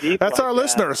getting deep. That's like our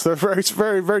listeners. They're very,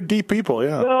 very, very deep people,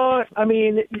 yeah. No, I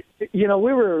mean, we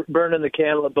were burning the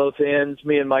candle at both ends,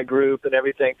 me and my group and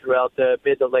everything throughout the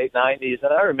mid to late 90s.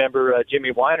 And I remember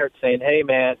Jimmy Weinert saying, hey,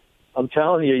 man, I'm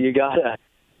telling you, you got to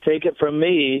take it from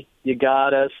me. You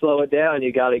got to slow it down.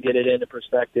 You got to get it into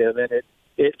perspective. And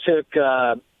it took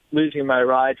losing my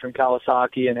ride from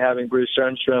Kawasaki and having Bruce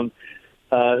Sternstrom,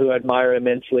 who I admire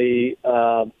immensely,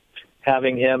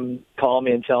 having him call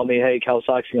me and tell me, hey,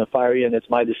 Kawasaki's going to fire you, and it's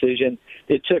my decision.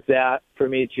 It took that for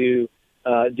me to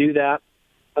do that.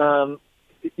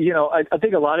 I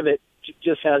think a lot of it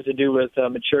just has to do with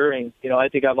maturing. I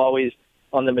think I've always,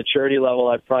 on the maturity level,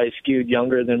 I've probably skewed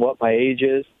younger than what my age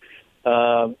is.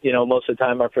 Most of the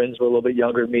time my friends were a little bit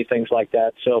younger than me, things like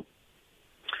that. So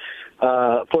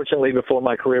fortunately, before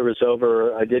my career was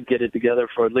over, I did get it together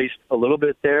for at least a little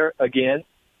bit there again.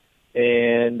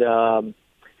 And,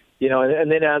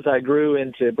 and then as I grew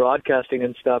into broadcasting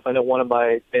and stuff, I know one of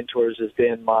my mentors has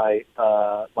been my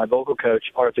vocal coach,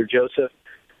 Arthur Joseph.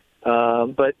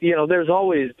 But there's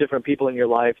always different people in your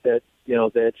life that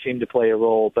seem to play a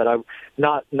role, but I'm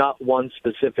not one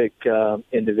specific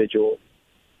individual.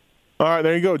 All right,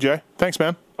 there you go, Jay. Thanks,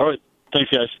 man. All right.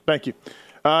 Thanks, guys. Thank you.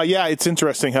 Yeah, it's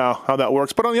interesting how that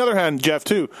works. But on the other hand, Jeff,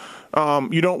 too,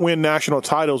 you don't win national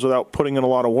titles without putting in a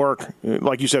lot of work.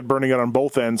 Like you said, burning it on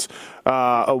both ends,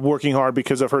 working hard,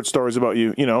 because I've heard stories about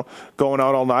you, going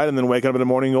out all night and then waking up in the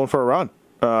morning and going for a run.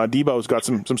 Debo's got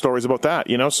some stories about that,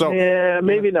 So yeah,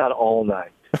 maybe not all night.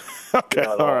 Okay,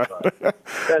 all right.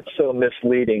 That's so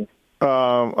misleading.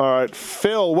 All right,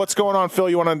 Phil, what's going on, Phil?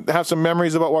 You want to have some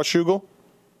memories about Washougal?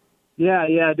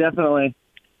 Yeah, definitely.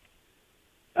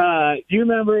 Do you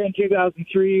remember in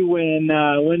 2003 when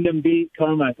Wyndham beat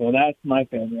Carmichael? That's my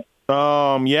favorite.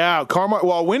 Yeah,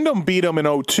 Well, Wyndham beat him in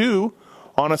 2002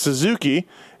 on a Suzuki,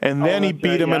 and then he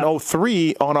beat him in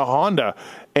 2003 on a Honda.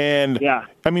 And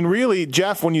I mean, really,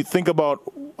 Jeff, when you think about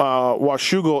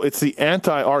Washougal, it's the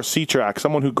anti-RC track,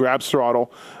 someone who grabs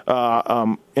throttle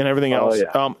and everything else.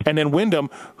 And then Wyndham,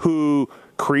 who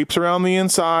creeps around the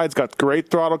insides, got great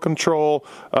throttle control,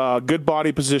 good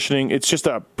body positioning. It's just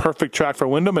a perfect track for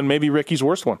Wyndham, and maybe Ricky's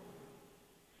worst one.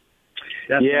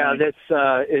 Yeah,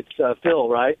 it's Phil,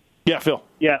 right? Yeah, Phil.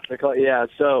 Yeah.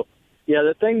 So,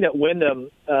 the thing that Wyndham,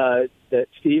 that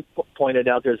Steve pointed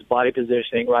out, there's body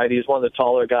positioning, right? He's one of the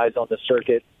taller guys on the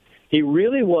circuit. He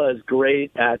really was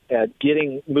great at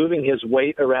moving his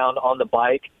weight around on the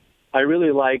bike. I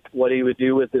really liked what he would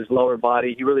do with his lower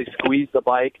body. He really squeezed the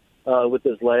bike with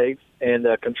his legs and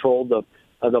controlled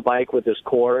the bike with his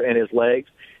core and his legs.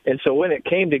 And so when it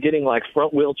came to getting like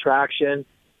front wheel traction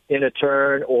in a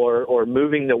turn or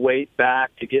moving the weight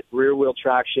back to get rear wheel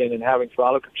traction and having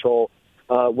throttle control,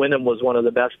 Wyndham was one of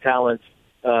the best talents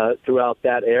throughout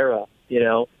that era.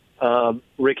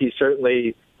 Ricky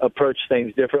certainly approached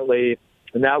things differently,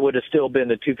 and that would have still been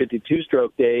the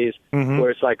 252-stroke days,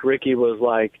 where it's like Ricky was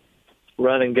like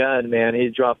run and gun, man. He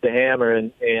dropped the hammer,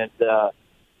 and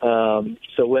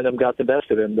so Wyndham got the best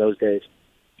of him those days.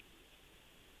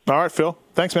 All right, Phil.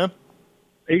 Thanks, man.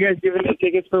 Are you guys giving the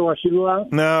tickets for Washougal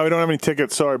out? No, we don't have any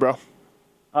tickets. Sorry, bro.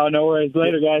 Oh, no worries.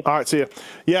 Later, guys. All right, see ya.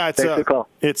 Yeah, it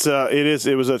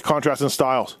was a contrast in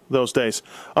styles those days.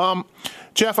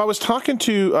 Jeff, I was talking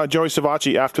to Joey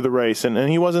Savacci after the race, and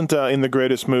he wasn't in the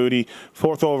greatest mood. He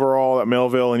fourth overall at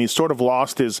Millville, and he sort of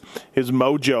lost his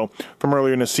mojo from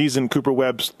earlier in the season. Cooper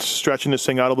Webb stretching this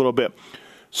thing out a little bit.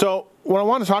 So what I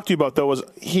wanted to talk to you about, though, was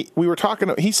he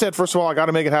said, first of all, I got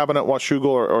to make it happen at Washougal,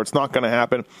 or it's not going to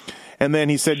happen. And then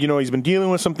he said, he's been dealing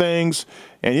with some things,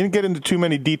 and he didn't get into too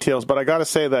many details, but I got to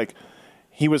say, like,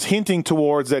 he was hinting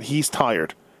towards that he's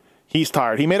tired. He's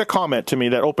tired. He made a comment to me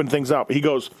that opened things up. He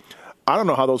goes, I don't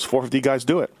know how those 450 guys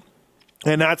do it.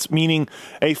 And that's meaning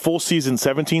a full season,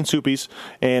 17 Suppies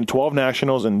and 12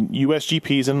 Nationals and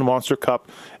USGPs and the Monster Cup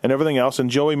and everything else.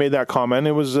 And Joey made that comment.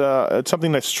 It was it's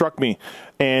something that struck me.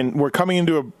 And we're coming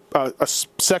into a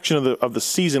section of the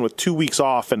season with 2 weeks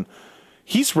off, and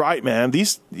he's right, man.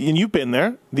 And you've been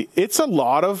there. It's a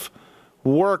lot of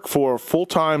work for a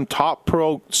full-time top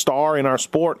pro star in our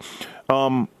sport.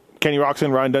 Kenny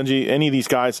Roczen, Ryan Dungey, any of these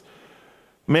guys.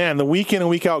 Man, the week in and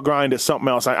week out grind is something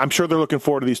else. I'm sure they're looking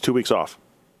forward to these 2 weeks off.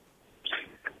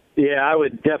 Yeah, I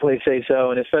would definitely say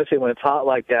so. And especially when it's hot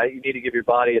like that, you need to give your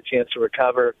body a chance to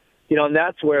recover. And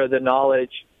that's where the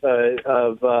knowledge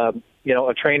of a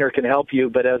trainer can help you.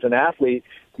 But as an athlete,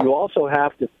 you also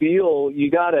have to you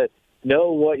got to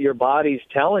know what your body's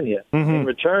telling you. In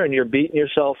return, you're beating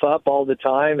yourself up all the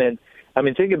time. And, I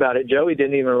mean, think about it. Joey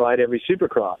didn't even ride every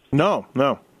Supercross. No.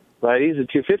 Right? He's a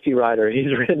 250 rider.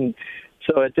 He's ridden.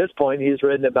 So at this point, he's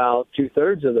ridden about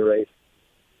 2/3 of the race.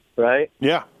 Right?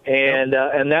 Yeah. And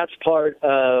that's part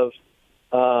of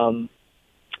that's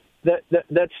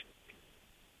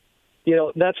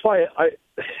why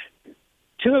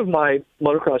two of my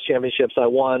motocross championships I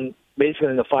won basically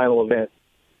in the final event.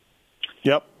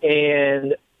 Yep.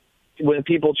 And when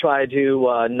people try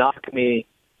to knock me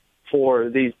for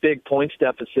these big points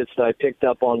deficits that I picked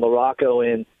up on Morocco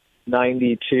in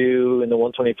 92 in the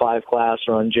 125 class,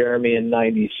 or on Jeremy in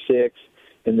 96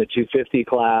 in the 250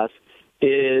 class,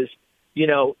 is,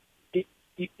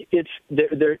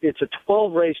 it's a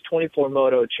 12 race 24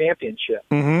 moto championship.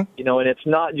 And it's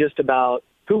not just about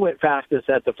who went fastest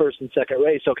at the first and second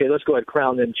race. Okay, let's go ahead and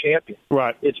crown them champion.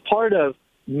 Right. It's part of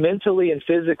mentally and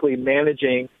physically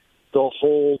managing the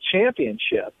whole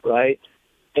championship, right?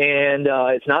 And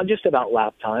it's not just about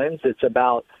lap times. It's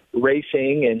about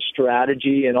racing and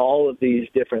strategy and all of these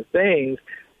different things.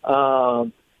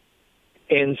 And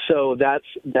so that's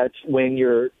when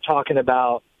you're talking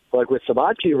about, like with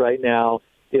Savacci right now,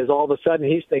 is all of a sudden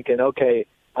he's thinking, okay,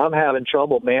 I'm having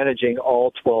trouble managing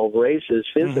all 12 races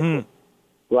physically,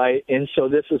 right? And so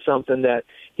this is something that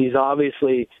he's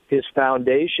obviously, his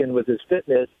foundation with his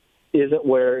fitness isn't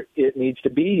where it needs to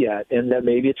be yet, and that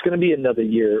maybe it's going to be another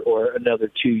year or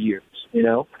another 2 years,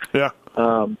 Yeah.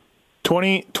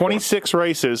 26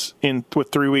 races with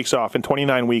 3 weeks off, and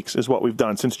 29 weeks is what we've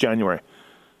done since January.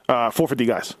 450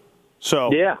 guys. So,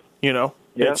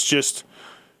 it's just,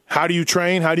 how do you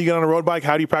train? How do you get on a road bike?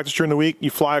 How do you practice during the week? You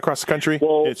fly across the country?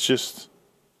 Well, it's just...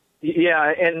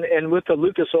 Yeah, and with the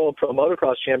Lucas Oil Pro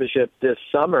Motocross Championship this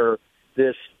summer,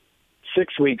 this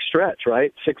 6-week stretch,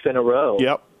 right? 6 in a row.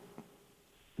 Yep.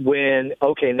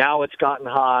 Now it's gotten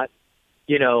hot.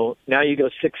 Now you go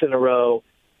 6 in a row.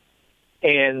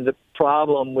 And the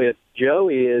problem with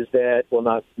Joey is that,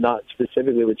 well, not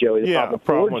specifically with Joey, the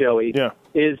problem for Joey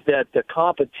is that the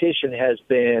competition has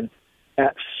been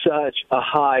at such a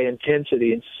high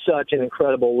intensity and such an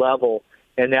incredible level.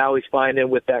 And now he's finding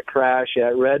with that crash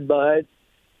at Redbud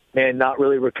and not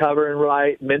really recovering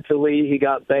right. Mentally, he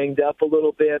got banged up a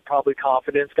little bit. Probably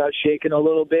confidence got shaken a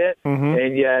little bit. Mm-hmm.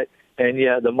 And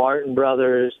yet the Martin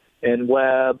brothers and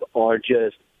Webb are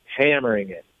just hammering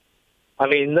it. I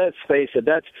mean, let's face it,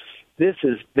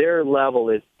 their level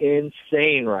is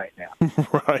insane right now.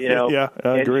 Right. Yeah,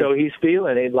 I agree. And so he's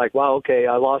feeling it like, wow, okay,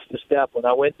 I lost a step. When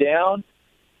I went down,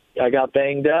 I got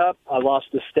banged up, I lost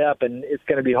a step, and it's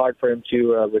going to be hard for him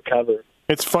to recover.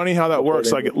 It's funny how that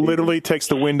works. Like, it literally takes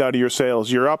the wind out of your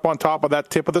sails. You're up on top of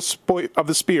that tip of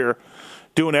the spear,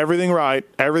 doing everything right,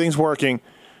 everything's working.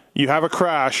 You have a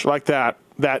crash like that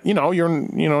you're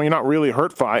not really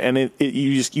hurt by, and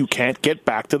you can't get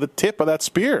back to the tip of that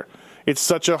spear. It's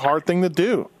such a hard thing to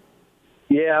do.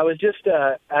 Yeah, I was just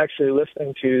actually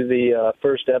listening to the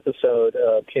first episode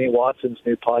of Kenny Watson's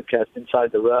new podcast,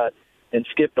 Inside the Rut, and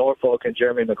Skip Norfolk and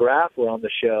Jeremy McGrath were on the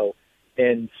show.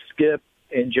 And Skip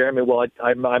and Jeremy, well,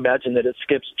 I imagine that it's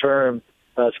Skip's term.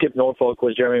 Skip Norfolk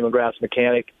was Jeremy McGrath's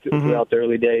mechanic throughout the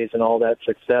early days and all that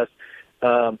success.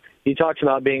 He talks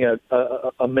about being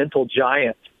a mental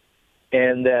giant,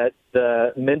 and that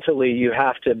mentally you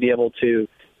have to be able to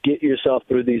get yourself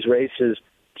through these races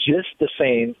just the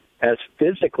same as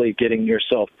physically getting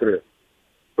yourself through,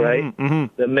 right?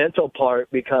 Mm-hmm. The mental part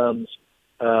becomes,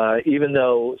 even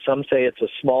though some say it's a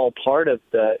small part of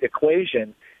the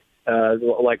equation,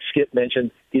 like Skip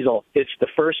mentioned, it's the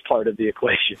first part of the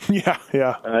equation. Yeah.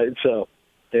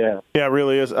 Yeah, it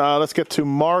really is. Let's get to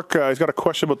Mark. He's got a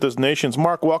question about this Nations.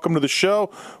 Mark, welcome to the show.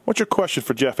 What's your question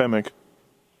for Jeff Emig?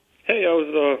 Hey, I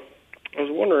was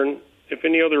wondering if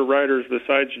any other riders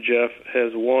besides Jeff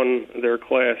has won their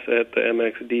class at the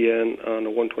MXDN on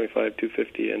a 125,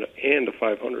 250, and a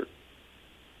 500.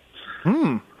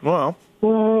 Well,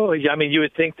 I mean, you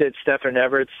would think that Stefan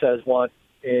Everts has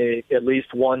at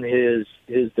least won his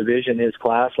division, his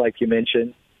class, like you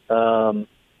mentioned.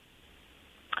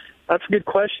 That's a good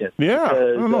question. Yeah,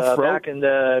 because, I don't know, back in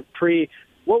the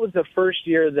what was the first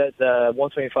year that the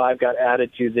 125 got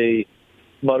added to the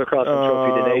Motocross and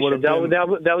Trophy Nation?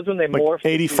 That was when they morphed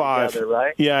 85 together,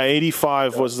 right? Yeah,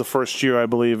 85 was the first year, I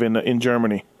believe, in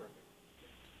Germany.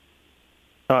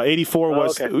 84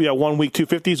 was 1 week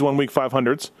 250s, 1 week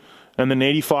 500s, and then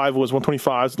 85 was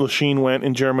 125s. Lachine went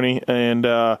in Germany, and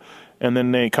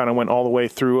then they kind of went all the way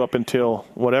through up until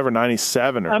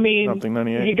 97 or something,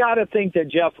 98. You got to think that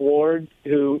Jeff Ward,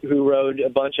 who rode a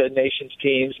bunch of Nations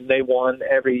teams, and they won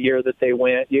every year that they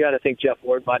went. You got to think Jeff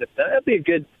Ward might have done. That'd be a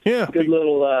good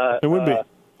little. It would be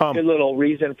good little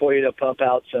reason for you to pump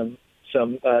out some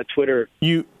Twitter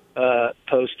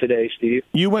posts today, Steve.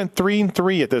 You went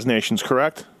 3-3 at those Nations,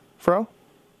 correct, Fro?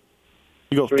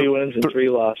 You go 3 wins and 3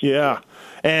 losses. Yeah.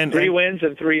 And 3 wins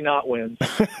and 3 not wins.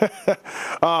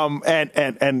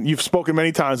 And you've spoken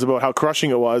many times about how crushing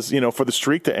it was, for the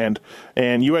streak to end.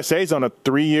 And USA's on a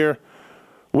 3-year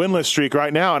winless streak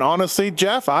right now. And honestly,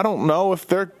 Jeff, I don't know if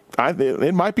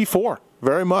it might be 4,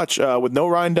 very much, with no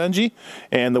Ryan Dungey.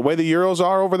 And the way the Euros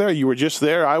are over there, you were just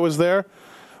there, I was there.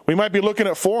 We might be looking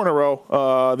at 4 in a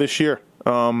row this year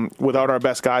without our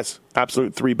best guys,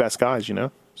 absolute 3 best guys,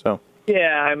 so.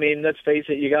 Yeah, I mean, let's face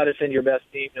it, you got to send your best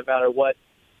team no matter what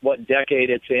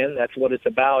decade it's in. That's what it's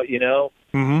about,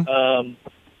 Mm-hmm.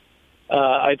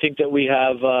 I think that we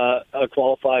have a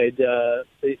qualified,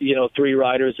 3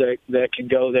 riders that can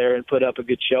go there and put up a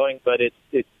good showing, but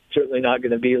it's certainly not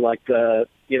going to be like back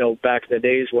in the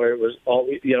days where it was all,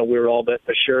 we were all but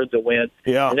assured to win.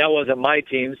 Yeah. And that wasn't my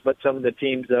teams, but some of the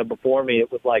teams before me,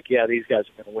 it was like, yeah, these guys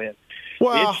are going to win.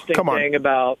 Well, the interesting come on. thing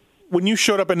about when you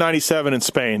showed up in 97 in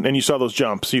Spain and you saw those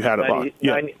jumps, you had it locked.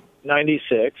 Yeah.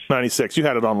 96. 96. You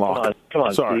had it on lock. Come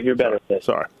on, sorry, Steve, you're better at this.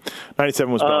 Sorry.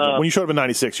 97 was Belgium. When you showed up in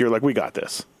 96, you were like, we got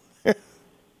this.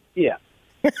 Yeah.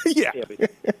 Yeah.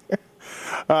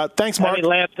 Thanks, Mark. I mean,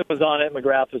 Lance was on it.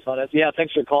 McGrath was on it. Yeah,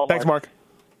 thanks for calling, Thanks, Mark.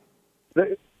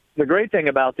 the great thing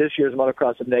about this year's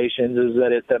Motocross of Nations is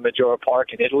that it's at Maggiore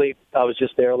Park in Italy. I was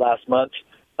just there last month,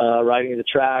 riding the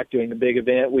track, doing a big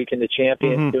event, Weekend of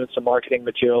Champions, doing some marketing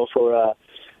material for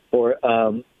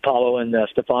Paolo and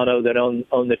Stefano that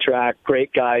own the track.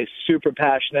 Great guys, super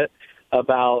passionate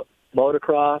about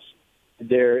motocross.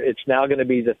 It's now going to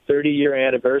be the 30-year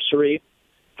anniversary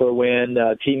for when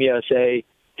Team USA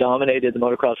dominated the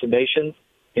Motocross of Nations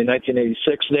in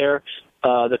 1986 there.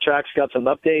 The track's got some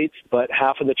updates, but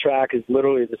half of the track is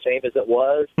literally the same as it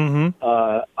was.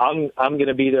 I'm going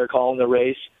to be there calling the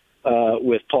race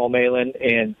with Paul Malin,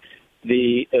 and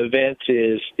the event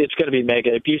it's going to be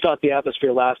mega. If you thought the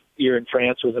atmosphere last year in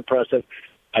France was impressive,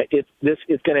 it's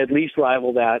going to at least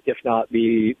rival that, if not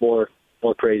be more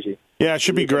crazy. Yeah, it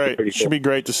should be great. It should be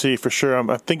great to see for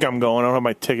sure. I think I'm going. I don't have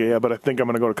my ticket yet, but I think I'm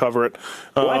going to go to cover it.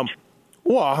 What?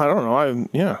 Well, I don't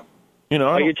know.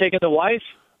 Are you taking the wife?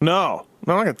 No,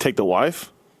 I'm not going to take the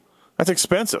wife. That's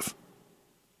expensive.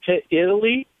 To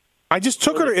Italy? I just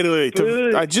took her to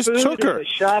Italy. I just took her. The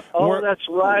shop. Oh, that's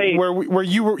right. Where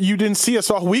you didn't see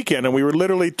us all weekend, and we were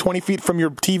literally 20 feet from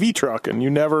your TV truck, and you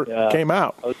never came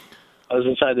out. I was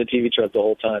inside the TV truck the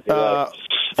whole time. Right.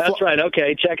 That's right.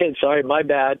 Okay, check it. Sorry, my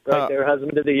bad. Right there,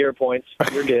 husband of the year points.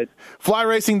 You're good.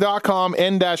 Flyracing.com,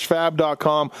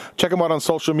 n-fab.com. Check them out on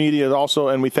social media also,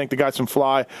 and we thank the guys from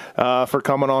Fly for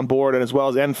coming on board, and as well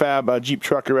as NFAB, Jeep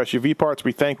Trucker SUV Parts.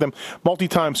 We thank them.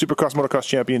 Multi-time Supercross Motocross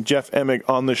champion Jeff Emig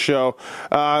on the show.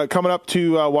 Coming up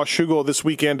to Washougal this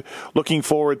weekend. Looking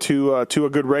forward to a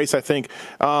good race, I think.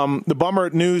 The bummer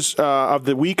news of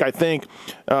the week, I think,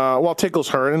 Tickle's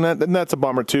hurt, and that's a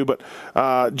bummer too, but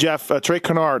Trey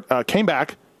Canard came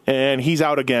back, and he's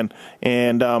out again.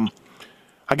 And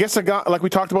I guess like we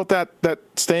talked about that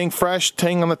staying fresh,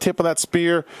 staying on the tip of that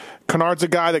spear. Canard's a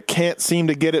guy that can't seem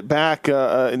to get it back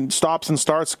and stops and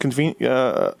starts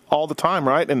all the time,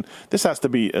 right? And this has to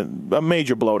be a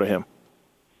major blow to him.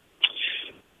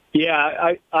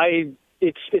 Yeah,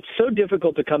 it's so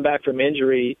difficult to come back from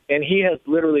injury, and he has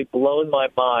literally blown my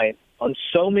mind on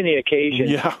so many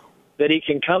occasions. Yeah. That he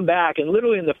can come back, and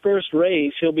literally in the first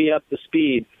race, he'll be up to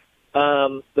speed.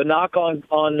 The knock on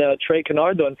Trey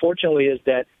Canard, though, unfortunately, is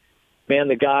that, man,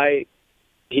 the guy,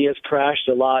 he has crashed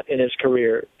a lot in his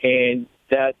career, and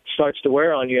that starts to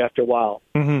wear on you after a while.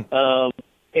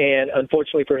 And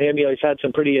unfortunately for him, he's had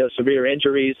some pretty severe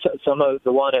injuries. Some of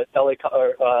the one at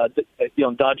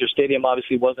Dodger Stadium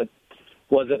obviously wasn't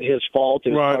his fault.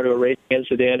 It was part of a racing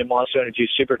incident in Monster Energy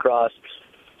Supercross.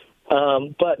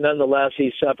 But nonetheless,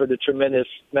 he suffered a tremendous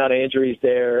amount of injuries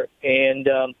there, and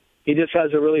he just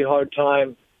has a really hard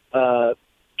time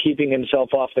keeping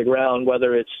himself off the ground.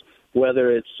 Whether it's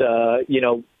a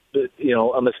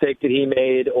mistake that he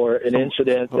made or an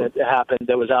incident that happened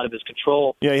that was out of his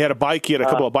control. Yeah, he had a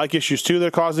couple of bike issues too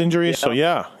that caused injuries. So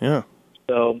yeah.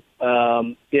 So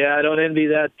I don't envy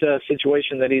that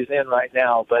situation that he's in right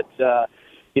now. But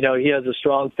he has a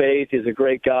strong faith. He's a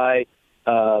great guy.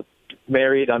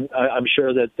 Married, I'm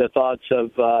sure that the thoughts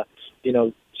of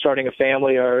starting a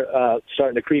family are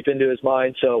starting to creep into his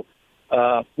mind. So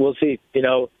we'll see.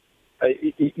 You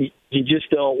just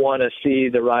don't want to see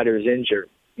the riders injured.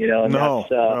 And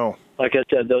no. Like I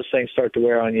said, those things start to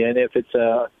wear on you. And if it's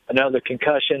another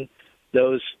concussion,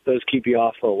 those keep you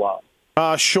off for a while.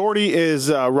 Shorty is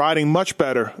riding much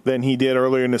better than he did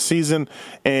earlier in the season,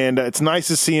 and it's nice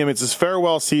to see him. It's his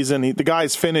farewell season. The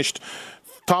guy's finished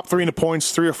top 3 in the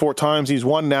points 3 or 4 times. He's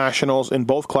won nationals in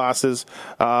both classes.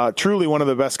 Truly one of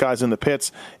the best guys in the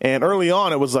pits. And early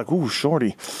on, it was like, ooh,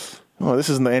 Shorty. Oh, this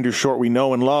isn't the Andrew Short we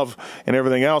know and love and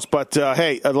everything else. But,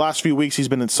 the last few weeks he's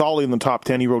been solid in the top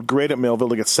 10. He rode great at Millville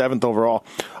to get 7th overall.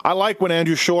 I like when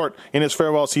Andrew Short, in his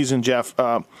farewell season, Jeff,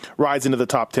 rides into the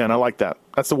top 10. I like that.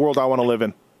 That's the world I want to live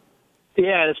in.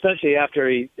 Yeah, and especially after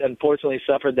he unfortunately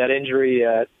suffered that injury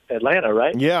at Atlanta,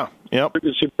 right? Yeah, yep.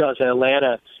 Supercross in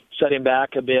Atlanta set him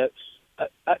back a bit.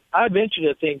 I'd venture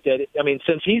to think that,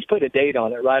 since he's put a date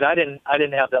on it, right? I didn't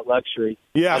have that luxury.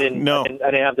 Yeah, I didn't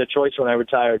have the choice when I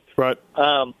retired. Right.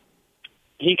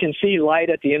 He can see light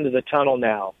at the end of the tunnel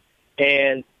now,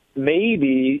 and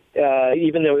maybe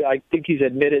even though I think he's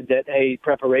admitted that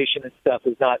preparation and stuff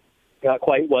is not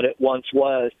quite what it once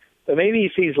was, but maybe he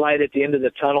sees light at the end of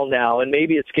the tunnel now, and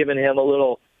maybe it's given him a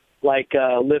little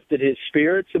lifted his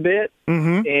spirits a bit,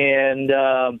 and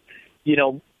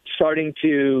starting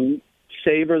to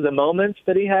savor the moments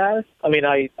that he has. I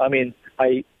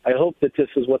hope that this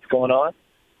is what's going on.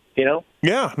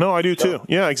 Yeah, no, I do too.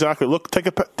 Yeah, exactly. Look, take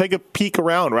a peek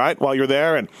around, right, while you're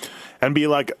there, and be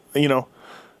like,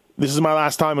 this is my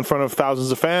last time in front of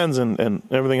thousands of fans and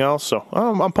everything else. So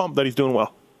I'm pumped that he's doing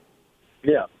well.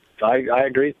 Yeah, I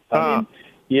agree.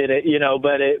 You know,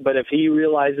 but if he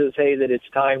realizes, hey, that it's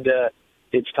time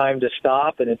to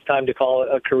stop and it's time to call it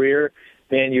a career,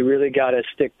 man, you really got to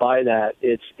stick by that.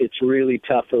 It's really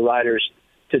tough for riders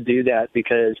to do that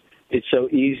because it's so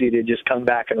easy to just come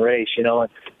back and race. You know,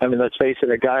 I mean, let's face it,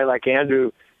 a guy like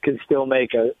Andrew can still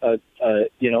make a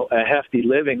hefty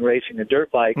living racing a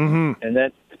dirt bike, and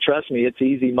then trust me, it's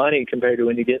easy money compared to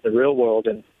when you get in the real world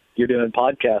and you're doing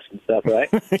podcasts and stuff, right?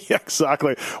 Yeah,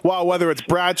 exactly. Well, whether it's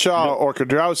Bradshaw or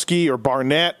Kudrowski or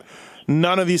Barnett,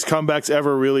 none of these comebacks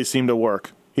ever really seem to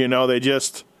work. You know, they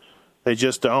just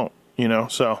don't. You know,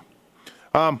 so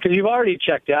because you've already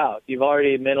checked out, you've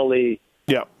already mentally,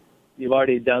 you've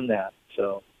already done that.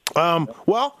 So,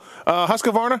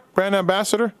 Husqvarna brand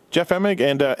ambassador Jeff Emig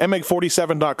and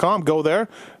Emig47.com. Go there.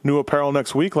 New apparel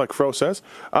next week, like Fro says.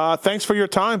 Thanks for your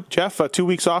time, Jeff. 2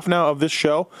 weeks off now of this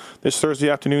show, this Thursday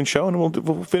afternoon show, and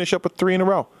we'll finish up with 3 in a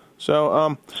row.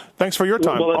 So, thanks for your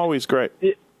time. Well, always great.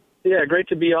 Yeah, great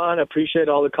to be on. I appreciate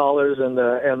all the callers and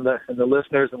the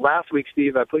listeners. And last week,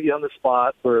 Steve, I put you on the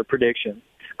spot for a prediction.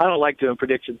 I don't like doing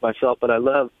predictions myself, but I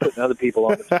love putting other people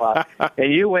on the spot.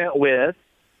 And you went with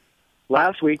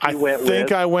last week. I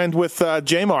went with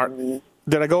J-Mart.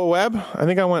 Did I go Webb? I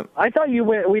think I went. I thought you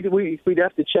went. We'd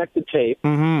have to check the tape,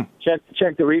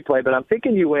 check the replay. But I'm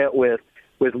thinking you went with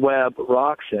Webb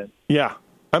Roxon. Yeah.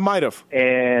 I might have.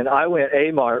 And I went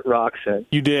A-Mart Roxon.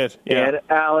 You did, yeah. And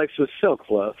Alex was so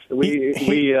close. We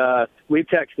texted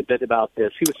a bit about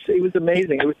this. He was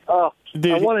amazing. It was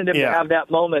I wanted him to have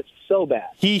that moment so bad.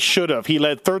 He should have. He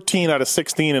led 13 out of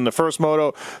 16 in the first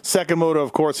moto. Second moto,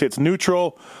 of course, hits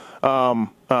neutral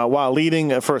while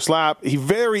leading first lap. He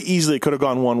very easily could have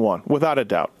gone 1-1 without a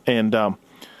doubt. And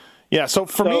so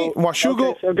for me,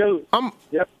 Washougal,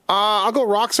 I'll go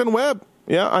Roxon Webb.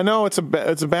 Yeah, I know it's a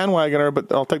bandwagoner,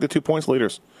 but I'll take the 2 points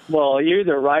leaders. Well, you're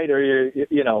either right or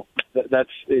that's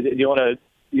you want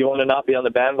to not be on the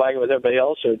bandwagon with everybody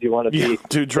else, or do you want to be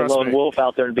the lone wolf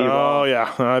out there and be wrong? Oh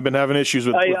yeah, I've been having issues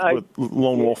with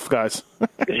lone wolf guys.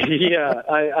 Yeah,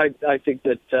 I think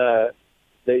that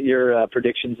your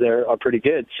predictions there are pretty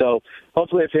good. So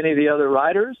hopefully, if any of the other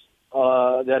riders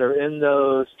that are in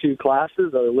those 2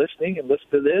 classes are listening and listen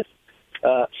to this,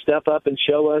 step up and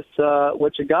show us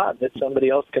what you got that somebody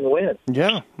else can win.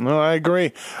 Yeah, no, I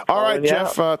agree. All right,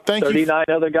 Jeff, thank 39 you. 39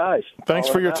 other guys. Thanks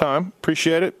for your time.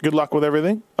 Appreciate it. Good luck with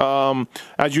everything.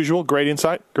 As usual, great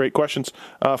insight, great questions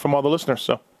from all the listeners.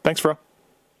 So thanks, Fro.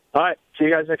 All right, see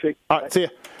you guys next week. All right, see ya.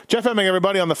 Jeff Emig,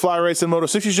 everybody, on the Fly Racing Moto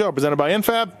 60 show, presented by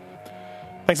NFAB.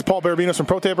 Thanks to Paul Barabinos from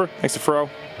Pro Taper. Thanks to Fro.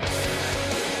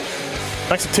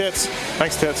 Thanks to Tits.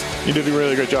 Thanks, Tits. You did a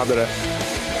really good job today.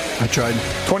 I tried.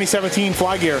 2017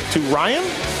 Fly Gear to Ryan?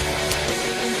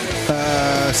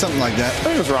 Something like that. I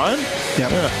think it was Ryan.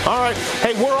 Yep. Yeah. All right.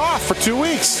 Hey, we're off for 2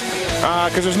 weeks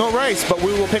because there's no race, but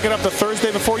we will pick it up the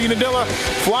Thursday before Unadilla.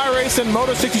 Fly Racing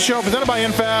Moto 60 show presented by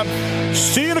NFAB.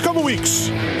 See you in a couple weeks.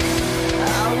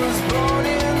 I was born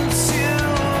in